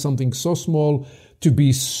magnify something so small to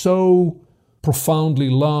be so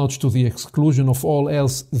profoundly large to the exclusion of all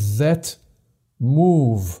else. That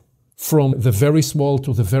move from the very small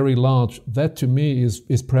to the very large, that to me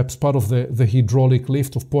is perhaps part of the hydraulic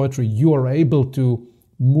lift of poetry. You are able to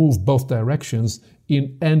move both directions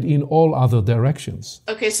in all other directions.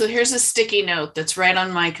 Okay, so here's a sticky note that's right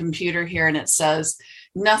on my computer here, and it says,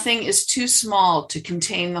 nothing is too small to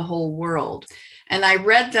contain the whole world. And I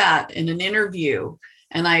read that in an interview,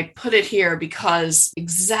 and I put it here because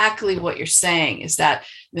exactly what you're saying is that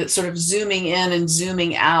sort of zooming in and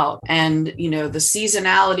zooming out, and the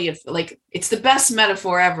seasonality of, like, it's the best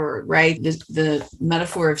metaphor ever, right? The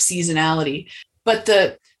metaphor of seasonality, but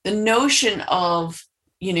the notion of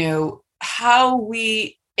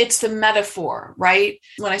it's the metaphor, right?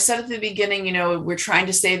 When I said at the beginning, we're trying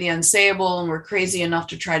to say the unsayable and we're crazy enough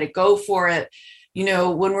to try to go for it.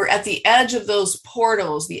 When we're at the edge of those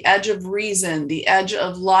portals, the edge of reason, the edge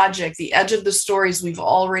of logic, the edge of the stories we've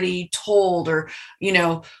already told, or,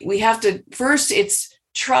 we have to, first it's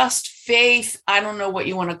trust, faith, I don't know what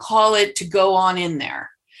you want to call it, to go on in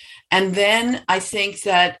there. And then I think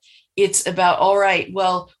that it's about, all right,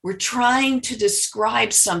 well, we're trying to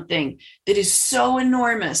describe something that is so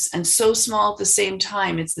enormous and so small at the same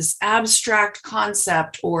time. It's this abstract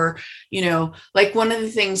concept, or, like one of the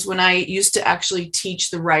things when I used to actually teach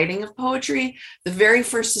the writing of poetry, the very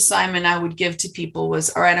first assignment I would give to people was,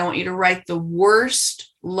 all right, I want you to write the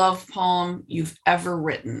worst love poem you've ever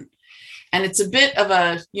written. And it's a bit of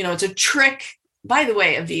a, it's a trick. By the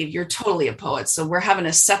way, Aviv, you're totally a poet, so we're having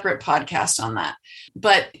a separate podcast on that.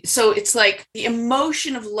 But so it's like the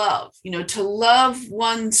emotion of love, to love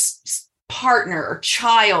one's partner or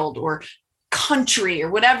child or country or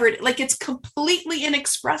whatever, like it's completely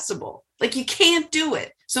inexpressible. Like you can't do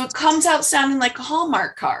it. So it comes out sounding like a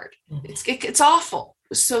Hallmark card. It's awful.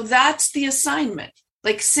 So that's the assignment.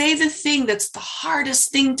 Like say the thing that's the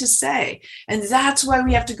hardest thing to say. And that's why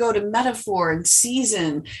we have to go to metaphor and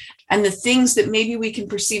season and the things that maybe we can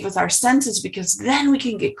perceive with our senses, because then we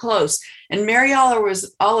can get close. And Mary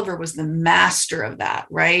Oliver was the master of that,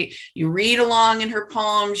 right? You read along in her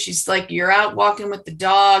poem. She's like, you're out walking with the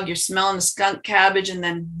dog, you're smelling the skunk cabbage, and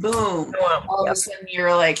then boom, all of a sudden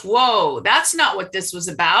you're like, whoa, that's not what this was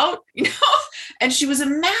about, And she was a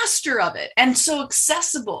master of it and so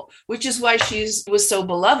accessible, which is why she was so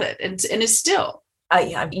beloved and is still.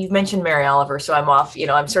 You've mentioned Mary Oliver, so I'm off.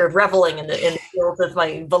 I'm sort of reveling in the field of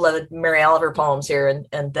my beloved Mary Oliver poems here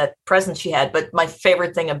and that presence she had. But my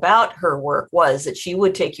favorite thing about her work was that she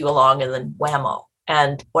would take you along and then whammo.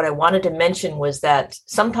 And what I wanted to mention was that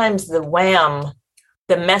sometimes the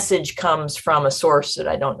message comes from a source that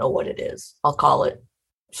I don't know what it is. I'll call it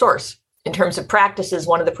source. In terms of practices,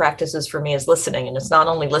 one of the practices for me is listening. And it's not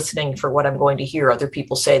only listening for what I'm going to hear other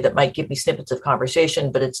people say that might give me snippets of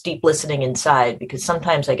conversation, but it's deep listening inside, because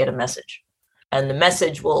sometimes I get a message. And the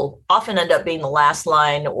message will often end up being the last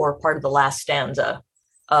line or part of the last stanza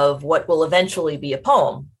of what will eventually be a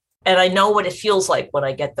poem. And I know what it feels like when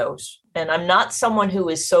I get those. And I'm not someone who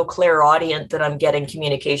is so clairaudient that I'm getting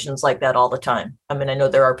communications like that all the time. I mean, I know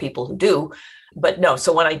there are people who do, but no.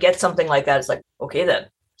 So when I get something like that, it's like, okay, then.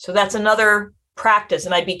 So that's another practice.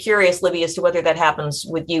 And I'd be curious, Libby, as to whether that happens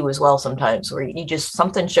with you as well sometimes, where you just,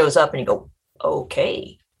 something shows up and you go,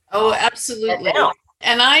 okay. Oh, absolutely.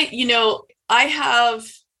 And I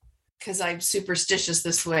have, because I'm superstitious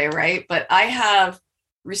this way, right? But I have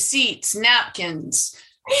receipts, napkins,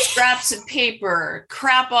 scraps of paper,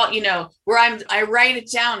 crap, all, where I write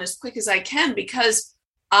it down as quick as I can, because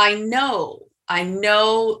I know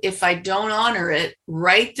if I don't honor it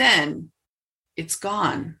right then, it's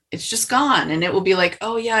gone. It's just gone. And it will be like,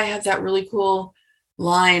 oh yeah, I had that really cool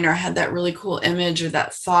line, or I had that really cool image, or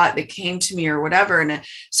that thought that came to me, or whatever. And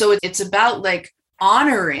so it's about like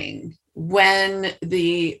honoring when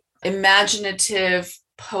the imaginative,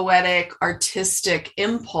 poetic, artistic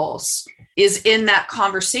impulse is in that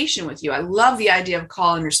conversation with you. I love the idea of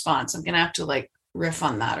call and response. I'm going to have to like riff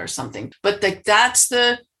on that or something, but that's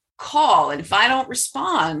the call. And if I don't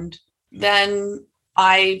respond, then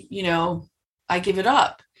I give it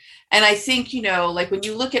up. And I think, like when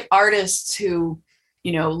you look at artists who,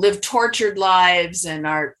 live tortured lives and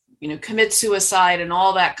are, commit suicide and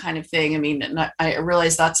all that kind of thing. I mean, I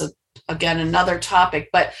realize that's again, another topic,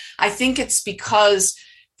 but I think it's because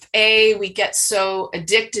we get so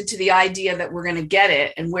addicted to the idea that we're going to get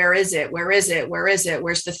it. And where is it? Where is it? Where is it?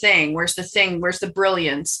 Where's the thing? Where's the thing? Where's the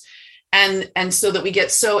brilliance? And so that we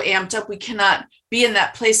get so amped up, we cannot be in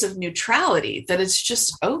that place of neutrality, that it's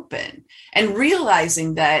just open, and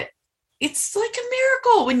realizing that it's like a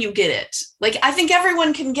miracle when you get it. Like, I think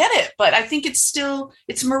everyone can get it, but I think it's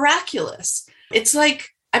miraculous. It's like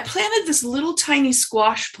I planted this little tiny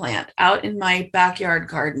squash plant out in my backyard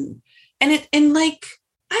garden, and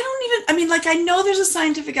I know there's a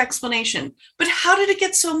scientific explanation, but how did it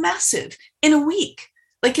get so massive in a week?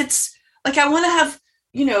 Like, it's like, I want to have,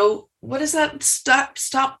 what is that?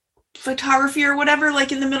 Stop photography or whatever,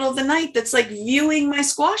 like in the middle of the night, that's like viewing my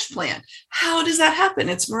squash plant. How does that happen?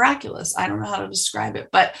 It's miraculous. I don't know how to describe it,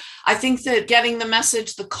 but I think that getting the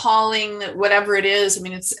message, the calling, whatever it is, I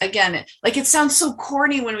mean, it's, again, like, it sounds so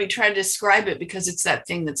corny when we try to describe it, because it's that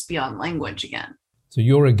thing that's beyond language again. So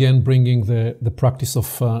you're again bringing the practice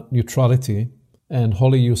of neutrality. And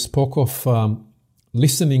Holly, you spoke of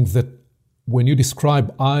listening, that when you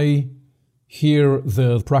describe, I hear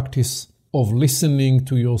the practice of listening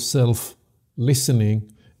to yourself, listening,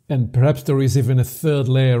 and perhaps there is even a third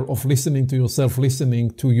layer of listening to yourself,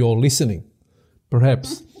 listening to your listening,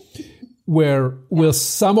 perhaps, where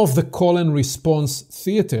some of the call and response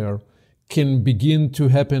theater can begin to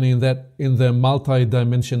happen in the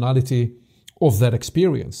multidimensionality of that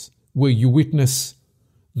experience, where you witness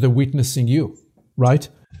the witnessing you, right?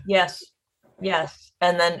 Yes.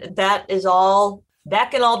 And then that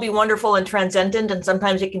can all be wonderful and transcendent. And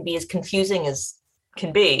sometimes it can be as confusing as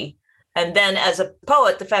can be. And then as a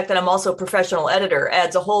poet, the fact that I'm also a professional editor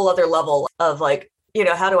adds a whole other level of like,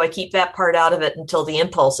 how do I keep that part out of it until the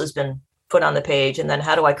impulse has been put on the page? And then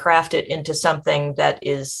how do I craft it into something that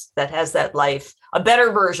has that life, a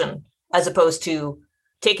better version, as opposed to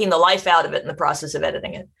taking the life out of it in the process of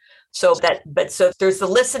editing it. So there's the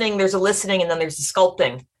listening, and then there's the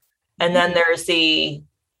sculpting. And then there's the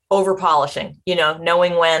over polishing,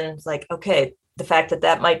 knowing when, like, okay, the fact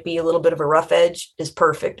that might be a little bit of a rough edge is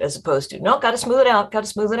perfect, as opposed to, no, got to smooth it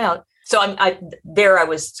out. So I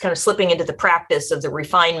was kind of slipping into the practice of the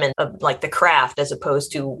refinement of like the craft, as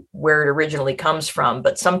opposed to where it originally comes from.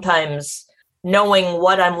 But sometimes knowing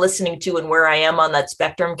what I'm listening to and where I am on that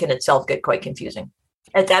spectrum can itself get quite confusing.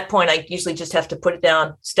 At that point, I usually just have to put it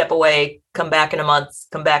down, step away, come back in a month,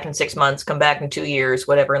 come back in 6 months, come back in 2 years,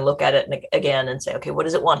 whatever, and look at it again and say, okay, what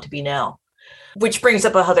does it want to be now? Which brings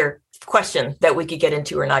up another question that we could get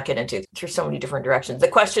into or not get into through so many different directions. The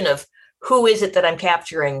question of who is it that I'm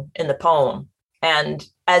capturing in the poem? And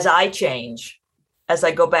as I change, as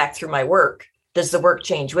I go back through my work, does the work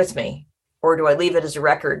change with me? Or do I leave it as a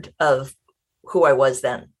record of who I was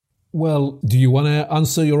then? Well, do you want to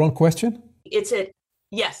answer your own question?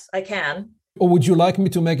 Yes, I can. Or would you like me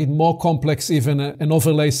to make it more complex even and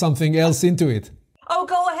overlay something else into it? Oh,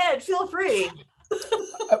 go ahead. Feel free.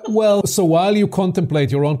 Well, so while you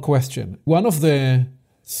contemplate your own question, one of the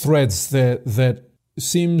threads that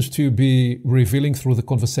seems to be revealing through the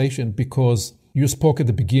conversation, because you spoke at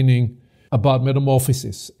the beginning about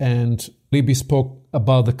metamorphosis and Libby spoke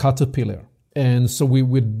about the caterpillar. And so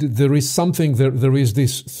there is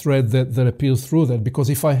this thread that appeals through that, because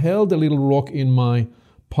if I held a little rock in my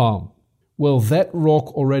palm, well, that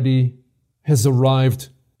rock already has arrived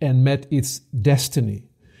and met its destiny,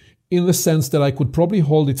 in the sense that I could probably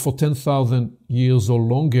hold it for 10,000 years or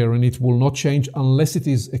longer and it will not change unless it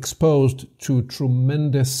is exposed to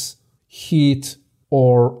tremendous heat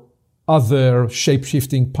or other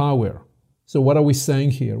shape-shifting power. So what are we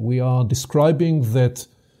saying here? We are describing that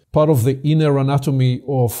part of the inner anatomy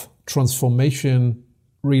of transformation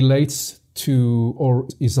relates to or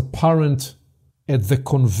is apparent at the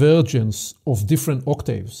convergence of different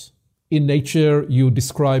octaves. In nature, you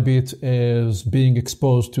describe it as being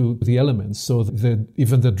exposed to the elements. So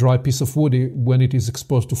even the dry piece of wood, when it is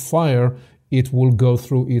exposed to fire, it will go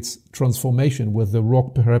through its transformation, where the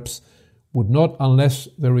rock perhaps would not, unless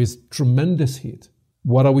there is tremendous heat.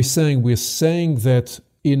 What are we saying? We're saying that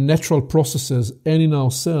in natural processes and in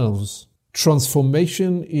ourselves,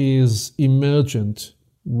 transformation is emergent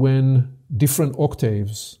when different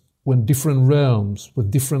octaves, when different realms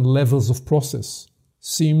with different levels of process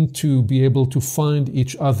seem to be able to find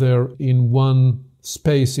each other in one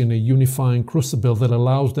space, in a unifying crucible that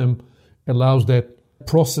allows that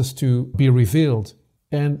process to be revealed.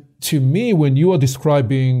 And to me, when you are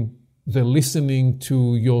describing the listening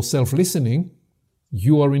to yourself listening,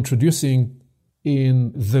 you are introducing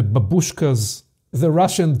in the babushkas, the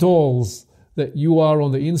Russian dolls that you are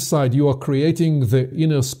on the inside, you are creating the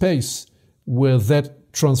inner space where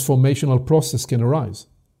that transformational process can arise.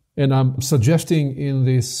 And I'm suggesting in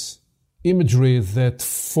this imagery that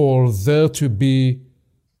for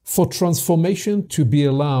transformation to be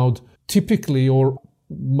allowed, typically, or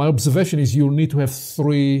my observation is you'll need to have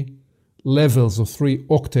 3 levels or 3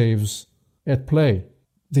 octaves at play.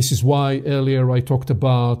 This is why earlier I talked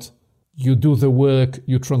about you do the work,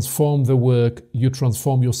 you transform the work, you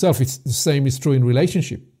transform yourself. It's the same is true in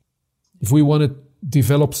relationship. If we want to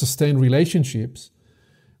develop sustained relationships,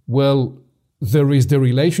 well, there is the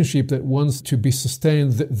relationship that wants to be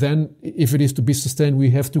sustained. Then if it is to be sustained,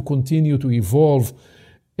 we have to continue to evolve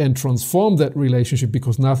and transform that relationship,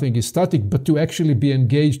 because nothing is static. But to actually be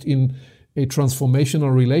engaged in a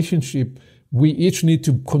transformational relationship, we each need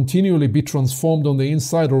to continually be transformed on the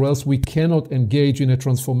inside, or else we cannot engage in a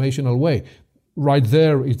transformational way. Right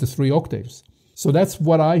there is the 3 octaves. So that's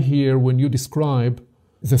what I hear when you describe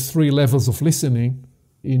the 3 levels of listening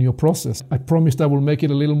in your process. I promised I will make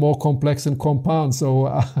it a little more complex and compound.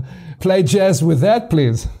 So play jazz with that,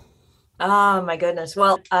 please. Oh, my goodness.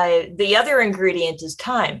 Well, the other ingredient is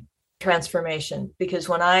time transformation, because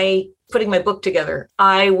when putting my book together,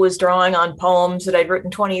 I was drawing on poems that I'd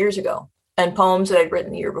written 20 years ago and poems that I'd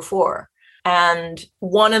written the year before. And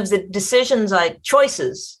one of the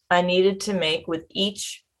choices I needed to make with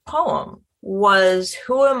each poem was,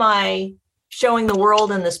 who am I showing the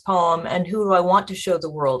world in this poem, and who do I want to show the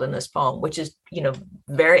world in this poem, which is,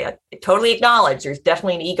 I totally acknowledge there's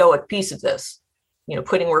definitely an egoic piece of this,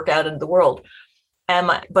 putting work out into the world.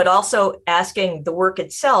 But also asking the work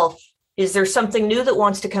itself, Is there something new that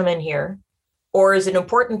wants to come in here? Or is it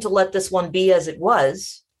important to let this one be as it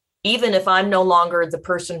was, even if I'm no longer the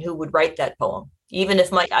person who would write that poem? Even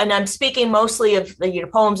if and I'm speaking mostly of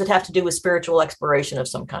poems that have to do with spiritual exploration of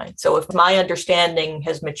some kind. So if my understanding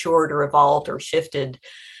has matured or evolved or shifted,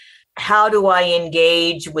 how do I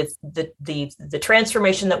engage with the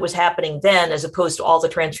transformation that was happening then, as opposed to all the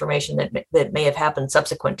transformation that may have happened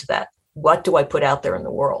subsequent to that? What do I put out there in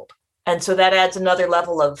the world? And so that adds another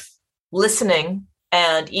level of listening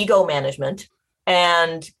and ego management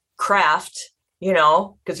and craft,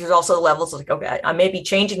 because there's also levels like, okay, I may be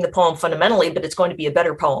changing the poem fundamentally, but it's going to be a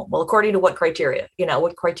better poem. Well, according to what criteria?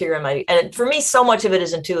 What criteria am I? And for me, so much of it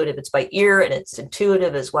is intuitive. It's by ear, and it's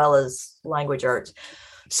intuitive as well as language arts.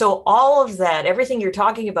 So all of that, everything you're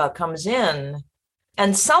talking about comes in.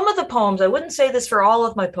 And some of the poems, I wouldn't say this for all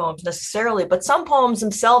of my poems necessarily, but some poems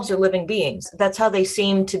themselves are living beings. That's how they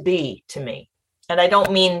seem to be to me. And I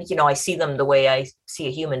don't mean, I see them the way I see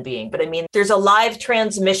a human being, but I mean, there's a live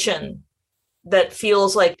transmission that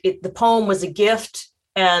feels like the poem was a gift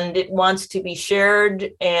and it wants to be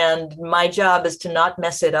shared. And my job is to not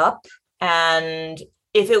mess it up. And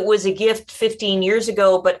if it was a gift 15 years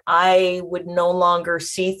ago, but I would no longer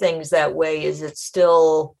see things that way, is it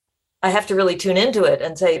still, I have to really tune into it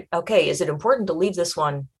and say, okay, is it important to leave this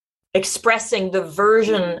one expressing the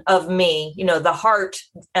version of me, the heart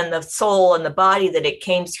and the soul and the body that it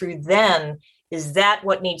came through then? Is that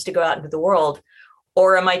what needs to go out into the world?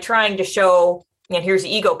 Or am I trying to show, and here's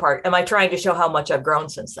the ego part, am I trying to show how much I've grown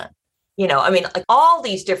since then? All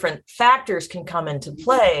these different factors can come into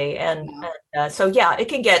play. Sometimes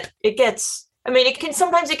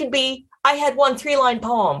it can be, I had one 3-line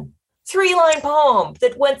poem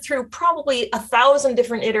that went through probably 1,000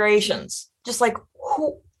 different iterations, just like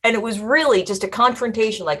who, and it was really just a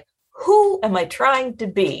confrontation, like, who am I trying to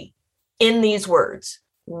be in these words?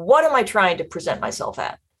 What am I trying to present myself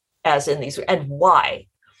as in these, and why?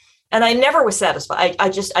 And I never was satisfied.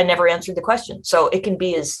 I never answered the question. So it can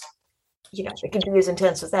be as, it can be as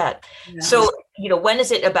intense as that. Yeah. So, when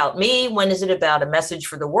is it about me? When is it about a message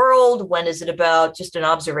for the world? When is it about just an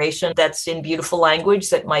observation that's in beautiful language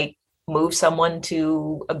that might move someone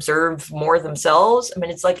to observe more themselves? I mean,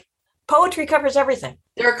 it's like poetry covers everything.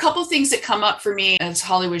 There are a couple of things that come up for me as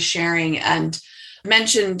Holly was sharing, and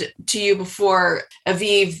mentioned to you before,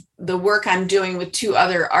 Aviv, the work I'm doing with 2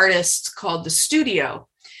 other artists called The Studio.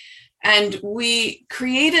 And we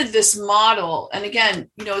created this model. And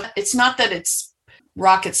again, it's not that it's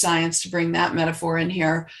rocket science to bring that metaphor in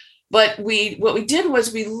here, but what we did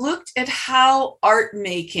was we looked at how art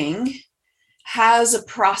making has a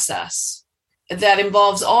process that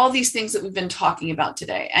involves all these things that we've been talking about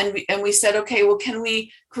today. And we said, okay, well, can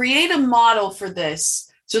we create a model for this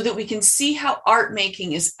so that we can see how art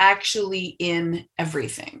making is actually in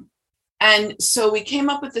everything? And so we came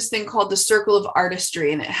up with this thing called the Circle of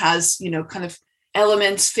Artistry, and it has, kind of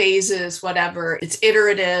elements, phases, whatever. It's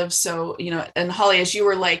iterative. So, and Holly, as you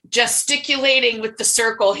were like gesticulating with the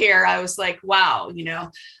circle here, I was like, wow,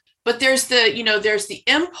 but there's the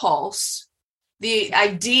impulse, the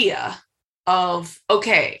idea of,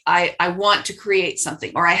 okay, I want to create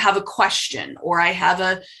something, or I have a question, or I have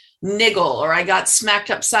a niggle, or I got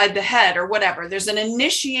smacked upside the head, or whatever. There's an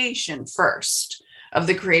initiation first of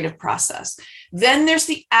the creative process. Then there's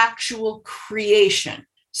the actual creation.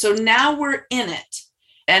 So now we're in it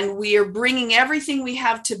and we are bringing everything we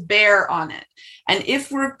have to bear on it. And if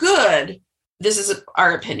we're good, this is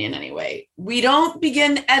our opinion anyway, we don't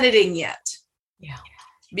begin editing yet. Yeah.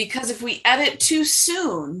 Because if we edit too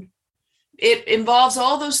soon, it involves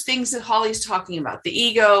all those things that Holly's talking about, the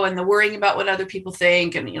ego and the worrying about what other people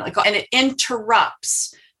think. And, and it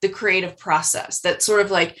interrupts the creative process, that sort of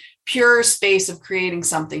like pure space of creating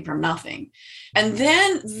something from nothing. And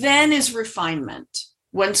then is refinement.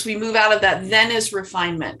 Once we move out of that, then is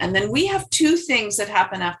refinement. And then we have 2 things that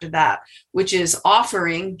happen after that, which is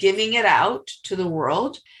offering, giving it out to the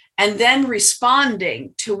world, and then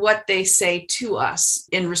responding to what they say to us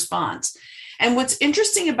in response. And what's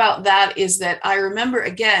interesting about that is that I remember,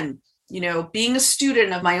 again, being a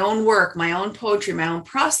student of my own work, my own poetry, my own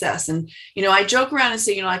process. And, I joke around and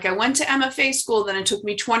say, I went to MFA school, then it took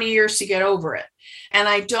me 20 years to get over it. And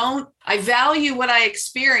I value what I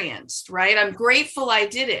experienced, right? I'm grateful I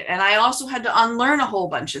did it. And I also had to unlearn a whole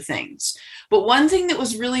bunch of things. But one thing that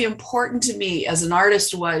was really important to me as an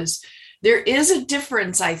artist was there is a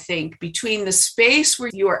difference, I think, between the space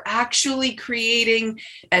where you are actually creating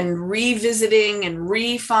and revisiting and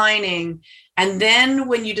refining. And then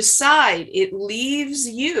when you decide it leaves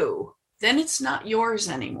you, then it's not yours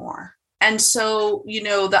anymore. And so,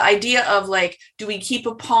 the idea of like, do we keep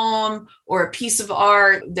a poem or a piece of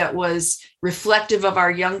art that was reflective of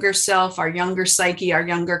our younger self, our younger psyche, our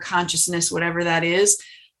younger consciousness, whatever that is?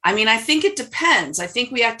 I mean, I think it depends. I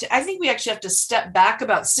think we actually have to step back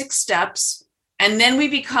about 6 steps, and then we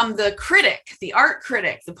become the critic, the art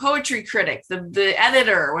critic, the poetry critic, the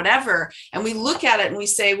editor, whatever. And we look at it and we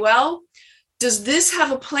say, well, does this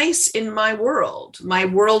have a place in my world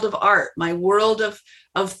of art, my world of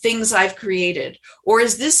things I've created? Or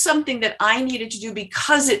is this something that I needed to do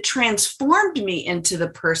because it transformed me into the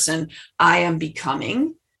person I am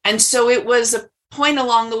becoming? And so it was a point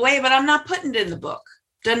along the way, but I'm not putting it in the book.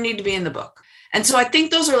 Doesn't need to be in the book. And so I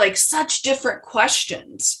think those are like such different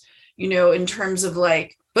questions, in terms of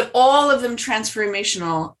like, but all of them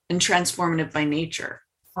transformational and transformative by nature.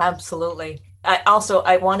 Absolutely.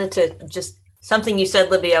 I wanted to just, something you said,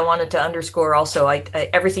 Libby, I wanted to underscore also.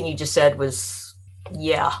 Everything you just said was,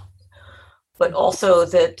 yeah. But also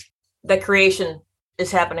that creation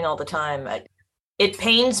is happening all the time. It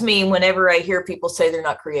pains me whenever I hear people say they're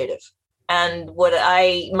not creative. And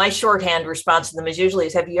my shorthand response to them is usually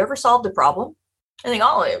have you ever solved a problem? I think,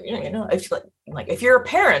 I feel like if you're a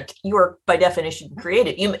parent, you are by definition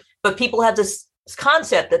creative. But people have this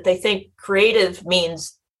concept that they think creative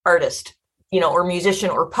means artist, or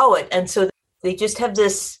musician or poet. And so they just have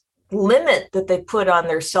this limit that they put on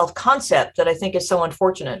their self-concept that I think is so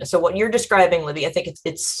unfortunate. So what you're describing, Libby, I think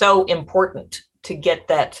it's so important to get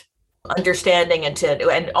that understanding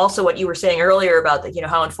and also what you were saying earlier about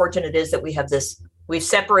how unfortunate it is that we've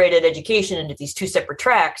separated education into these 2 separate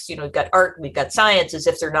tracks. We've got art, we've got science, as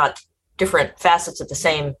if they're not different facets of the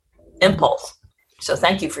same impulse. So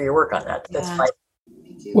thank you for your work on that. That's fine.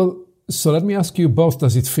 Well, so let me ask you both,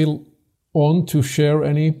 does it feel on to share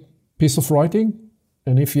any piece of writing?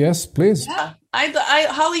 And if yes, please. Yeah.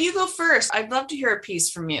 Holly, you go first. I'd love to hear a piece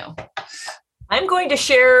from you. I'm going to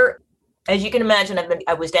share, as you can imagine,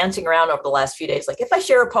 I was dancing around over the last few days. Like, if I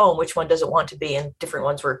share a poem, which one does it want to be? And different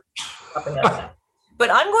ones were popping up. But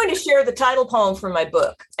I'm going to share the title poem from my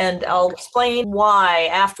book, and I'll explain why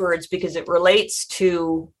afterwards, because it relates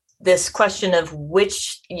to this question of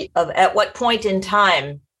at what point in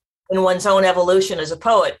time in one's own evolution as a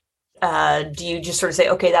poet do you just sort of say,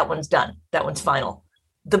 okay, that one's done, that one's final.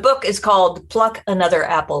 The book is called Pluck Another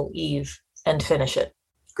Apple, Eve, and Finish It.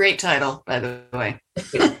 Great title, by the way.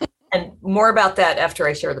 And more about that after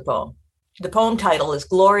I share the poem. The poem title is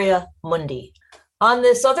Gloria Mundi. On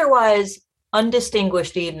this otherwise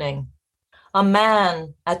undistinguished evening, a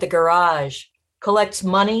man at the garage collects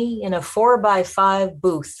money in a 4x5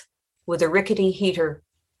 booth with a rickety heater,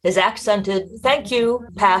 his accented "thank you"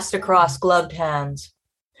 passed across gloved hands.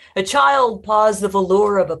 A child paws the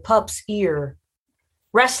velour of a pup's ear,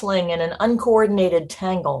 wrestling in an uncoordinated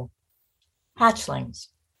tangle. Hatchlings.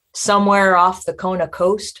 Somewhere off the Kona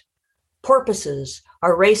coast, porpoises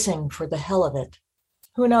are racing for the hell of it.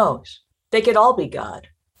 Who knows? They could all be God.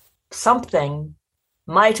 Something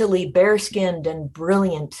mightily bare-skinned and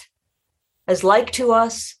brilliant, as like to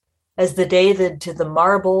us as the David to the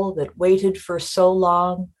marble that waited for so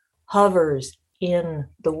long, hovers in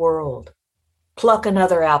the world. Pluck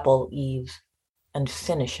another apple, Eve, and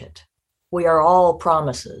finish it. We are all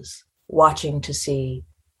promises, watching to see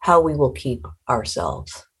how we will keep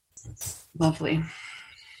ourselves. Lovely.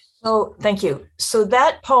 Oh, thank you. So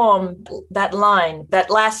that poem, that line, that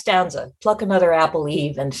last stanza, pluck another apple,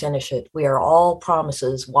 Eve, and finish it. We are all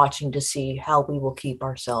promises, watching to see how we will keep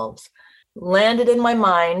ourselves. Landed in my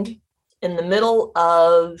mind in the middle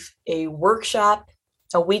of a workshop,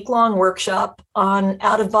 a week-long workshop on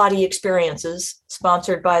out-of-body experiences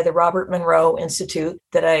sponsored by the Robert Monroe Institute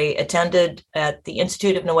that I attended at the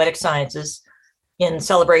Institute of Noetic Sciences in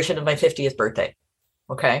celebration of my 50th birthday.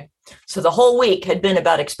 Okay. So the whole week had been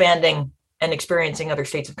about expanding and experiencing other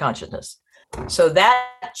states of consciousness. So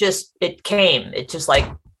that it just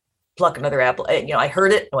like pluck another apple. I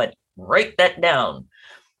heard it, I went, write that down.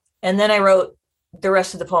 And then I wrote the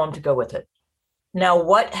rest of the poem to go with it. Now,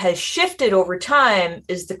 what has shifted over time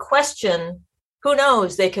is the question, who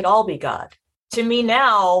knows, they could all be God. To me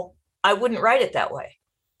now, I wouldn't write it that way.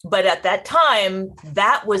 But at that time,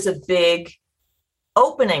 that was a big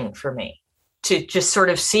opening for me to just sort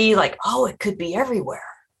of see like, oh, it could be everywhere.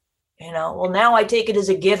 Well, now I take it as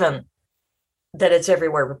a given that it's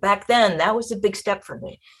everywhere. But back then, that was a big step for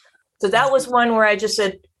me. So that was one where I just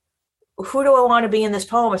said, who do I want to be in this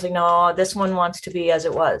poem? I was like, no, this one wants to be as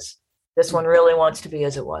it was. This one really wants to be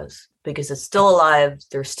as it was because it's still alive.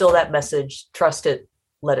 There's still that message. Trust it.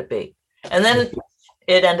 Let it be. And then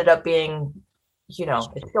it ended up being,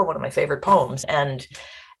 it's still one of my favorite poems. And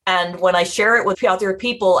when I share it with other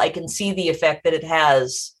people, I can see the effect that it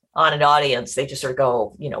has on an audience. They just sort of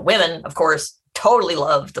go, women, of course, totally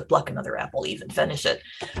love to pluck another apple, even finish it,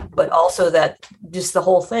 but also that just the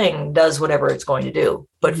whole thing does whatever it's going to do.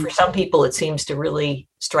 But for some people, it seems to really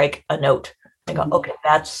strike a note. I go, okay,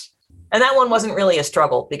 and that one wasn't really a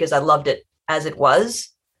struggle because I loved it as it was,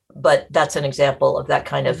 but that's an example of that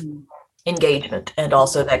kind of engagement. And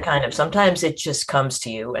also that kind of, sometimes it just comes to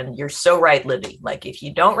you, and you're so right, Libby. Like if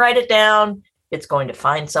you don't write it down, it's going to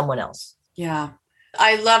find someone else. Yeah.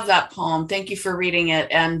 I love that poem. Thank you for reading it.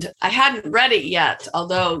 And I hadn't read it yet,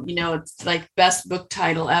 although, it's like best book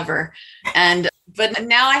title ever. But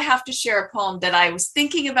now I have to share a poem that I was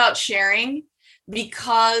thinking about sharing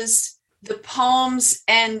because the poems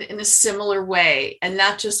end in a similar way. And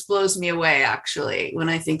that just blows me away, actually, when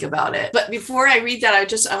I think about it. But before I read that,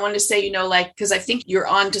 I want to say, because I think you're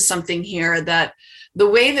onto something here, that the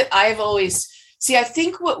way that I've always, I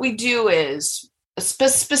think what we do is,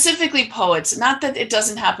 specifically poets, not that it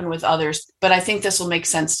doesn't happen with others, but I think this will make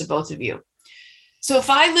sense to both of you. So if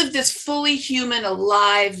I live this fully human,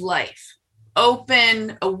 alive life,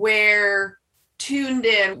 open, aware, tuned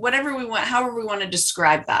in, whatever we want, however we want to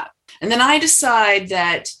describe that, and then I decide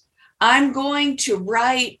that I'm going to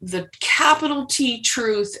write the capital T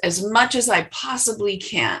truth as much as I possibly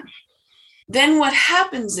can, then what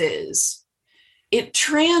happens is it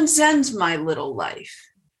transcends my little life.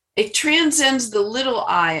 It transcends the little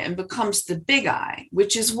I and becomes the big I,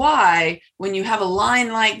 which is why when you have a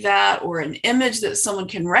line like that or an image that someone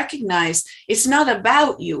can recognize, it's not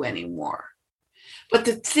about you anymore. But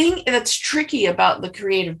the thing that's tricky about the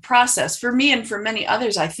creative process, for me and for many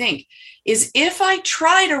others, I think, is if I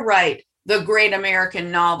try to write the great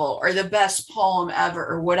American novel or the best poem ever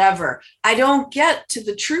or whatever, I don't get to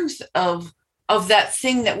the truth of that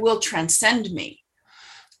thing that will transcend me.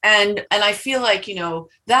 And I feel like,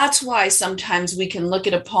 that's why sometimes we can look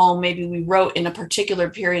at a poem maybe we wrote in a particular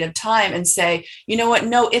period of time and say, you know what,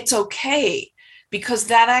 no, it's okay, because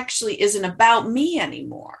that actually isn't about me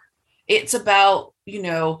anymore. It's about,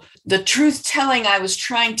 the truth telling I was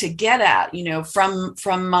trying to get at,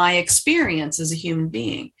 from my experience as a human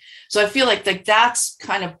being. So I feel like that's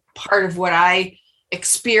kind of part of what I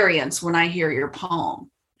experience when I hear your poem.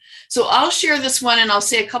 So I'll share this one and I'll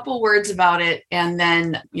say a couple words about it. And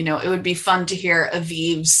then, it would be fun to hear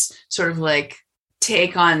Aviv's sort of like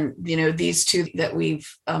take on, these two that we've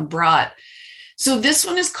brought. So this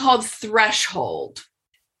one is called Threshold.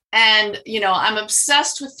 And, I'm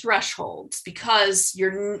obsessed with thresholds because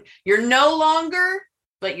you're no longer,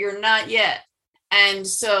 but you're not yet. And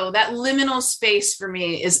so that liminal space for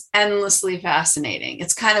me is endlessly fascinating.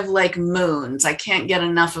 It's kind of like moons. I can't get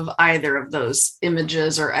enough of either of those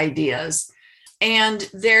images or ideas. And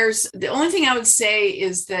the only thing I would say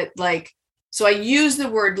is that so I use the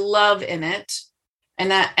word love in it.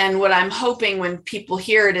 And what I'm hoping when people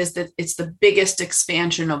hear it is that it's the biggest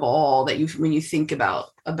expansion of all that when you think about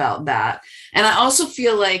that. And I also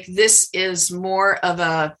feel like this is more of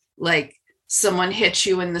a, someone hits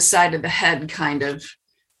you in the side of the head kind of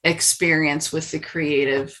experience with the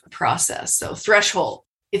creative process. So Threshold,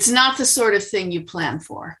 it's not the sort of thing you plan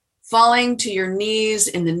for. Falling to your knees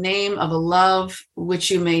in the name of a love which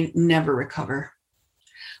you may never recover.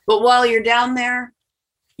 But while you're down there,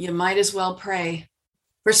 you might as well pray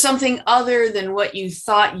for something other than what you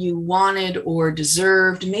thought you wanted or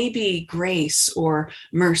deserved, maybe grace or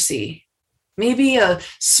mercy, maybe a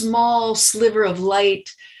small sliver of light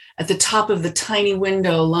at the top of the tiny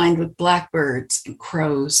window lined with blackbirds and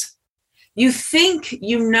crows. You think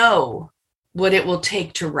you know what it will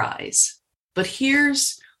take to rise, but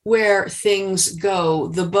here's where things go.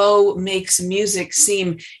 The bow makes music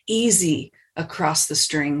seem easy across the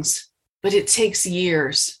strings, but it takes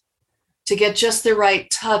years to get just the right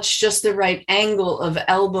touch, just the right angle of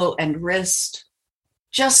elbow and wrist.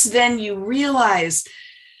 Just then you realize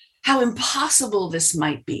how impossible this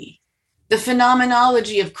might be. The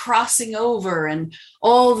phenomenology of crossing over and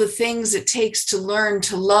all the things it takes to learn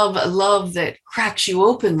to love a love that cracks you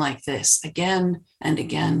open like this again and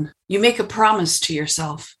again. You make a promise to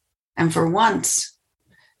yourself, and for once,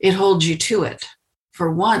 it holds you to it.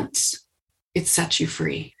 For once, it sets you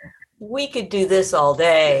free. We could do this all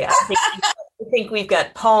day. I think we've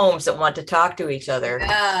got poems that want to talk to each other.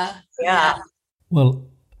 Yeah. Well,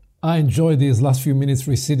 I enjoy these last few minutes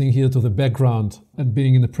receding here to the background and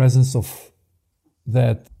being in the presence of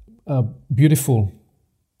that beautiful,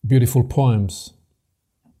 beautiful poems,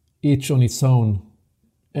 each on its own.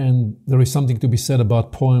 And there is something to be said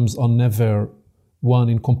about poems are never one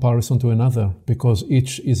in comparison to another, because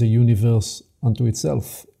each is a universe unto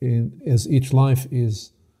itself, as each life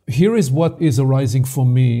is. Here is what is arising for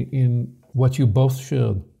me in what you both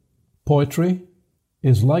shared. Poetry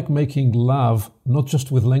is like making love, not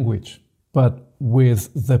just with language, but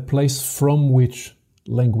with the place from which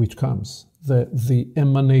language comes, the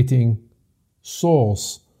emanating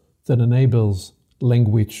source that enables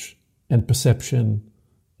language and perception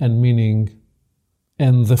and meaning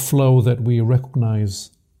and the flow that we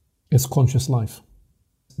recognize as conscious life.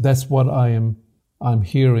 That's what I'm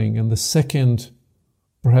hearing. And the second,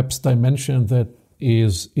 perhaps, dimension that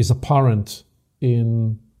is apparent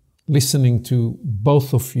in listening to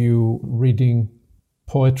both of you reading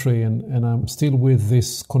poetry, and I'm still with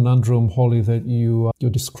this conundrum, Holly, that you're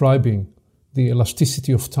describing, the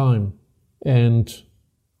elasticity of time. And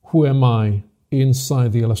who am I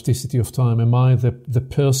inside the elasticity of time? Am I the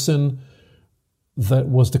person that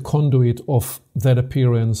was the conduit of that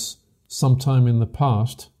appearance sometime in the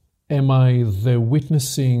past? Am I the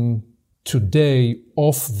witnessing today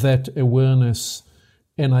of that awareness,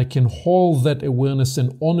 and I can hold that awareness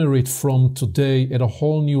and honor it from today at a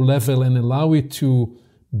whole new level and allow it to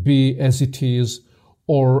be as it is?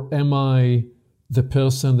 Or am I the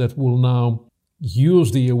person that will now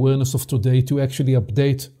use the awareness of today to actually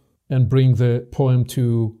update and bring the poem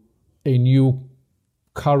to a new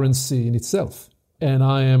currency in itself? And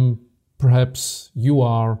I am, perhaps you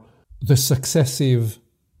are, the successive,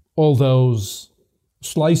 all those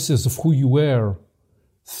slices of who you were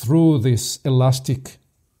through this elastic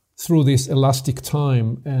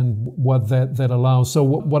time and what that allows. So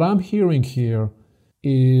what I'm hearing here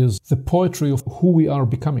is the poetry of who we are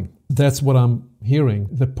becoming. That's what I'm hearing.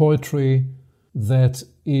 The poetry that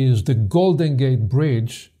is the Golden Gate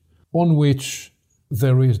Bridge on which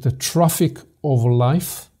there is the traffic of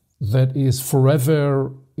life that is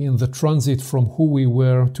forever in the transit from who we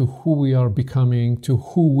were to who we are becoming to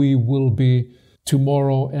who we will be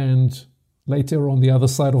tomorrow and later on the other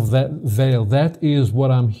side of that veil. That is what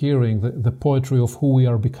I'm hearing, the poetry of who we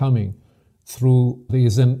are becoming through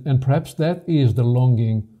these. And perhaps that is the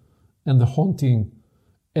longing and the haunting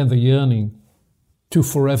and the yearning to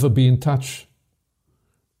forever be in touch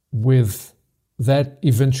with that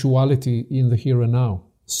eventuality in the here and now.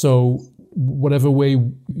 So whatever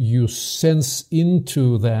way you sense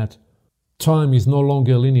into that, time is no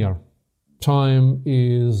longer linear. Time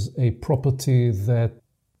is a property that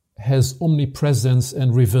has omnipresence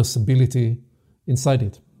and reversibility inside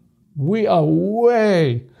it. We are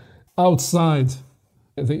way outside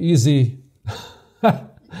the easy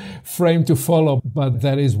frame to follow, but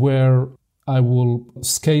that is where I will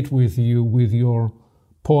skate with you with your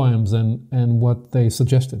poems and what they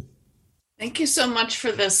suggested. Thank you so much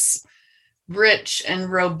for this rich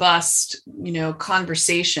and robust,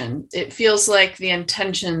 conversation. It feels like the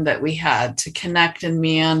intention that we had to connect and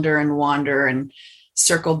meander and wander and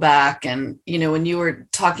circle back. And, when you were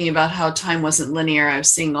talking about how time wasn't linear, I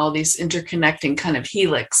was seeing all these interconnecting kind of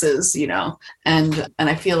helixes, and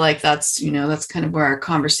I feel like that's kind of where our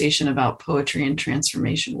conversation about poetry and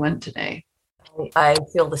transformation went today. I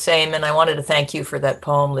feel the same. And I wanted to thank you for that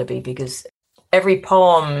poem, Libby, because every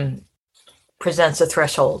poem presents a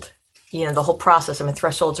threshold. The whole process,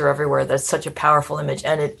 thresholds are everywhere. That's such a powerful image.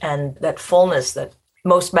 And that fullness, that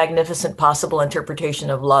most magnificent possible interpretation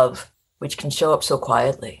of love, which can show up so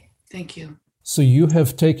quietly. Thank you. So you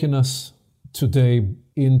have taken us today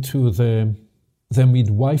into the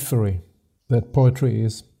midwifery that poetry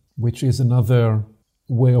is, which is another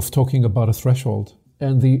way of talking about a threshold.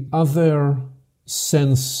 And the other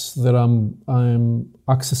sense that I'm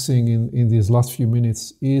accessing in these last few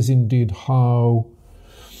minutes is indeed how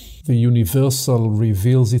the universal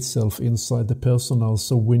reveals itself inside the personal.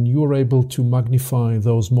 So when you're able to magnify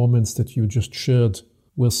those moments that you just shared,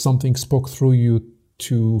 where something spoke through you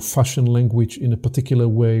to fashion language in a particular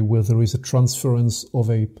way, where there is a transference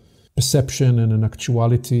of a perception and an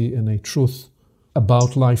actuality and a truth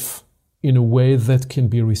about life in a way that can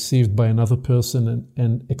be received by another person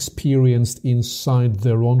and experienced inside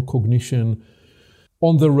their own cognition,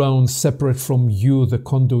 on their own, separate from you, the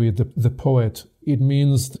conduit, the poet. It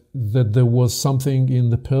means that there was something in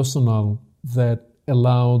the personal that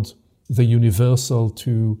allowed the universal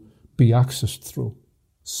to be accessed through.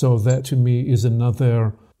 So that to me is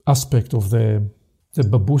another aspect of the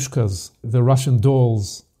babushkas, the Russian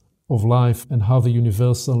dolls of life, and how the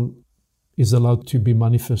universal is allowed to be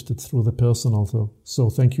manifested through the personal. So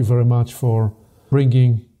thank you very much for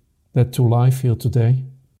bringing that to life here today.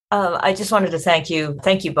 I just wanted to thank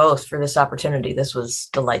you both for this opportunity. This was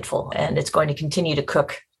delightful, and it's going to continue to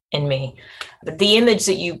cook in me. But the image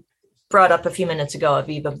that you brought up a few minutes ago,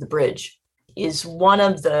 Aviv, of the bridge, is one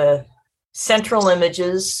of the central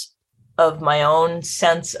images of my own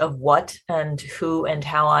sense of what and who and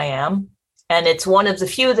how I am. And it's one of the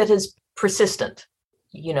few that is persistent.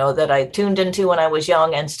 that I tuned into when I was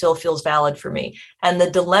young and still feels valid for me. And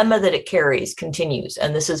the dilemma that it carries continues.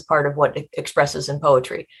 And this is part of what it expresses in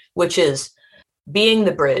poetry, which is being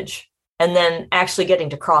the bridge and then actually getting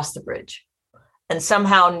to cross the bridge and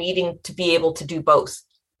somehow needing to be able to do both.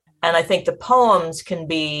 And I think the poems can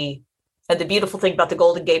be, and the beautiful thing about the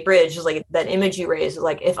Golden Gate Bridge is like that image you raised,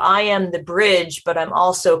 like if I am the bridge, but I'm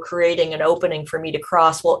also creating an opening for me to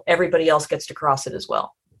cross, well, everybody else gets to cross it as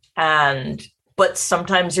well. But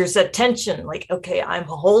sometimes there's that tension, like, okay, I'm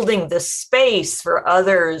holding this space for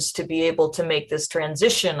others to be able to make this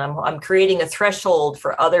transition. I'm creating a threshold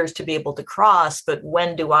for others to be able to cross, but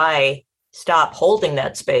when do I stop holding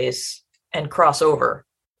that space and cross over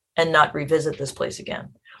and not revisit this place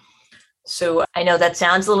again? So I know that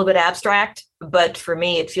sounds a little bit abstract, but for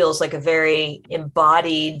me, it feels like a very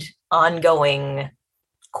embodied, ongoing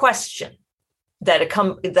question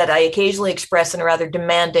that I occasionally express in a rather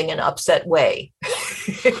demanding and upset way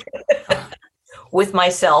with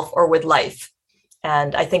myself or with life.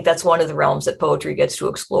 And I think that's one of the realms that poetry gets to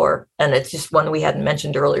explore. And it's just one we hadn't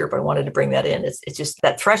mentioned earlier, but I wanted to bring that in. It's just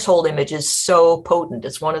that threshold image is so potent.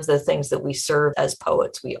 It's one of the things that we serve as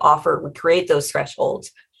poets. We create those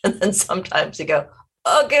thresholds. And then sometimes you go,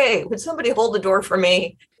 okay, would somebody hold the door for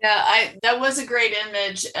me? Yeah, that was a great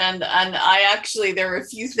image. And I actually, there were a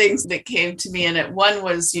few things that came to me in it. One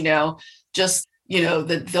was, just,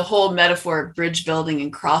 the whole metaphor of bridge building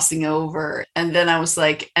and crossing over. And then I was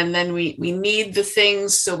like, and then we need the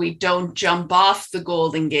things so we don't jump off the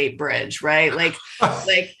Golden Gate Bridge, right? Like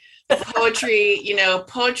poetry,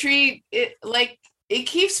 it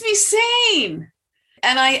keeps me sane.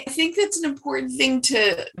 And I think that's an important thing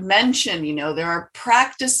to mention. There are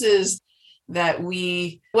practices that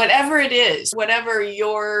whatever it is, whatever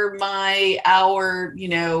our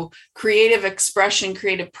creative expression,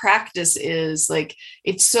 creative practice is, like,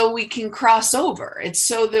 it's so we can cross over. It's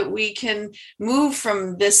so that we can move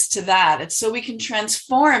from this to that. It's so we can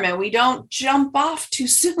transform and we don't jump off too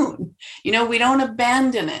soon. We don't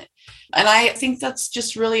abandon it. And I think that's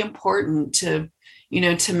just really important to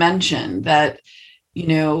mention that,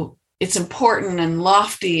 it's important and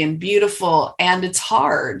lofty and beautiful, and it's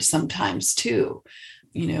hard sometimes too.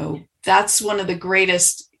 That's one of the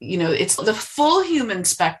greatest, it's the full human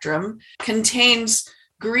spectrum contains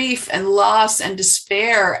grief and loss and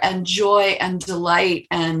despair and joy and delight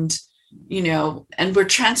and we're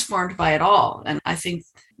transformed by it all. And I think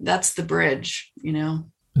that's the bridge, And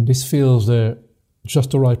this feels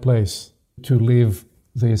just the right place to leave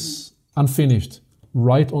this unfinished,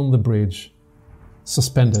 right on the bridge,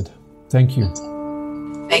 suspended. Thank you.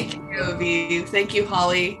 Thank you, Aviv. Thank you,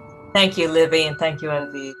 Holly. Thank you, Libby, and thank you,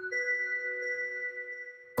 Aviv.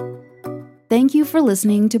 Thank you for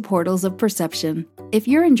listening to Portals of Perception. If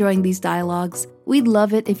you're enjoying these dialogues, we'd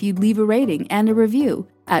love it if you'd leave a rating and a review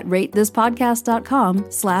at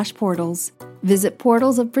ratethispodcast.com/portals. Visit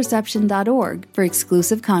portalsofperception.org for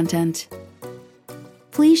exclusive content.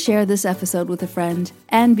 Please share this episode with a friend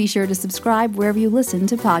and be sure to subscribe wherever you listen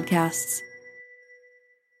to podcasts.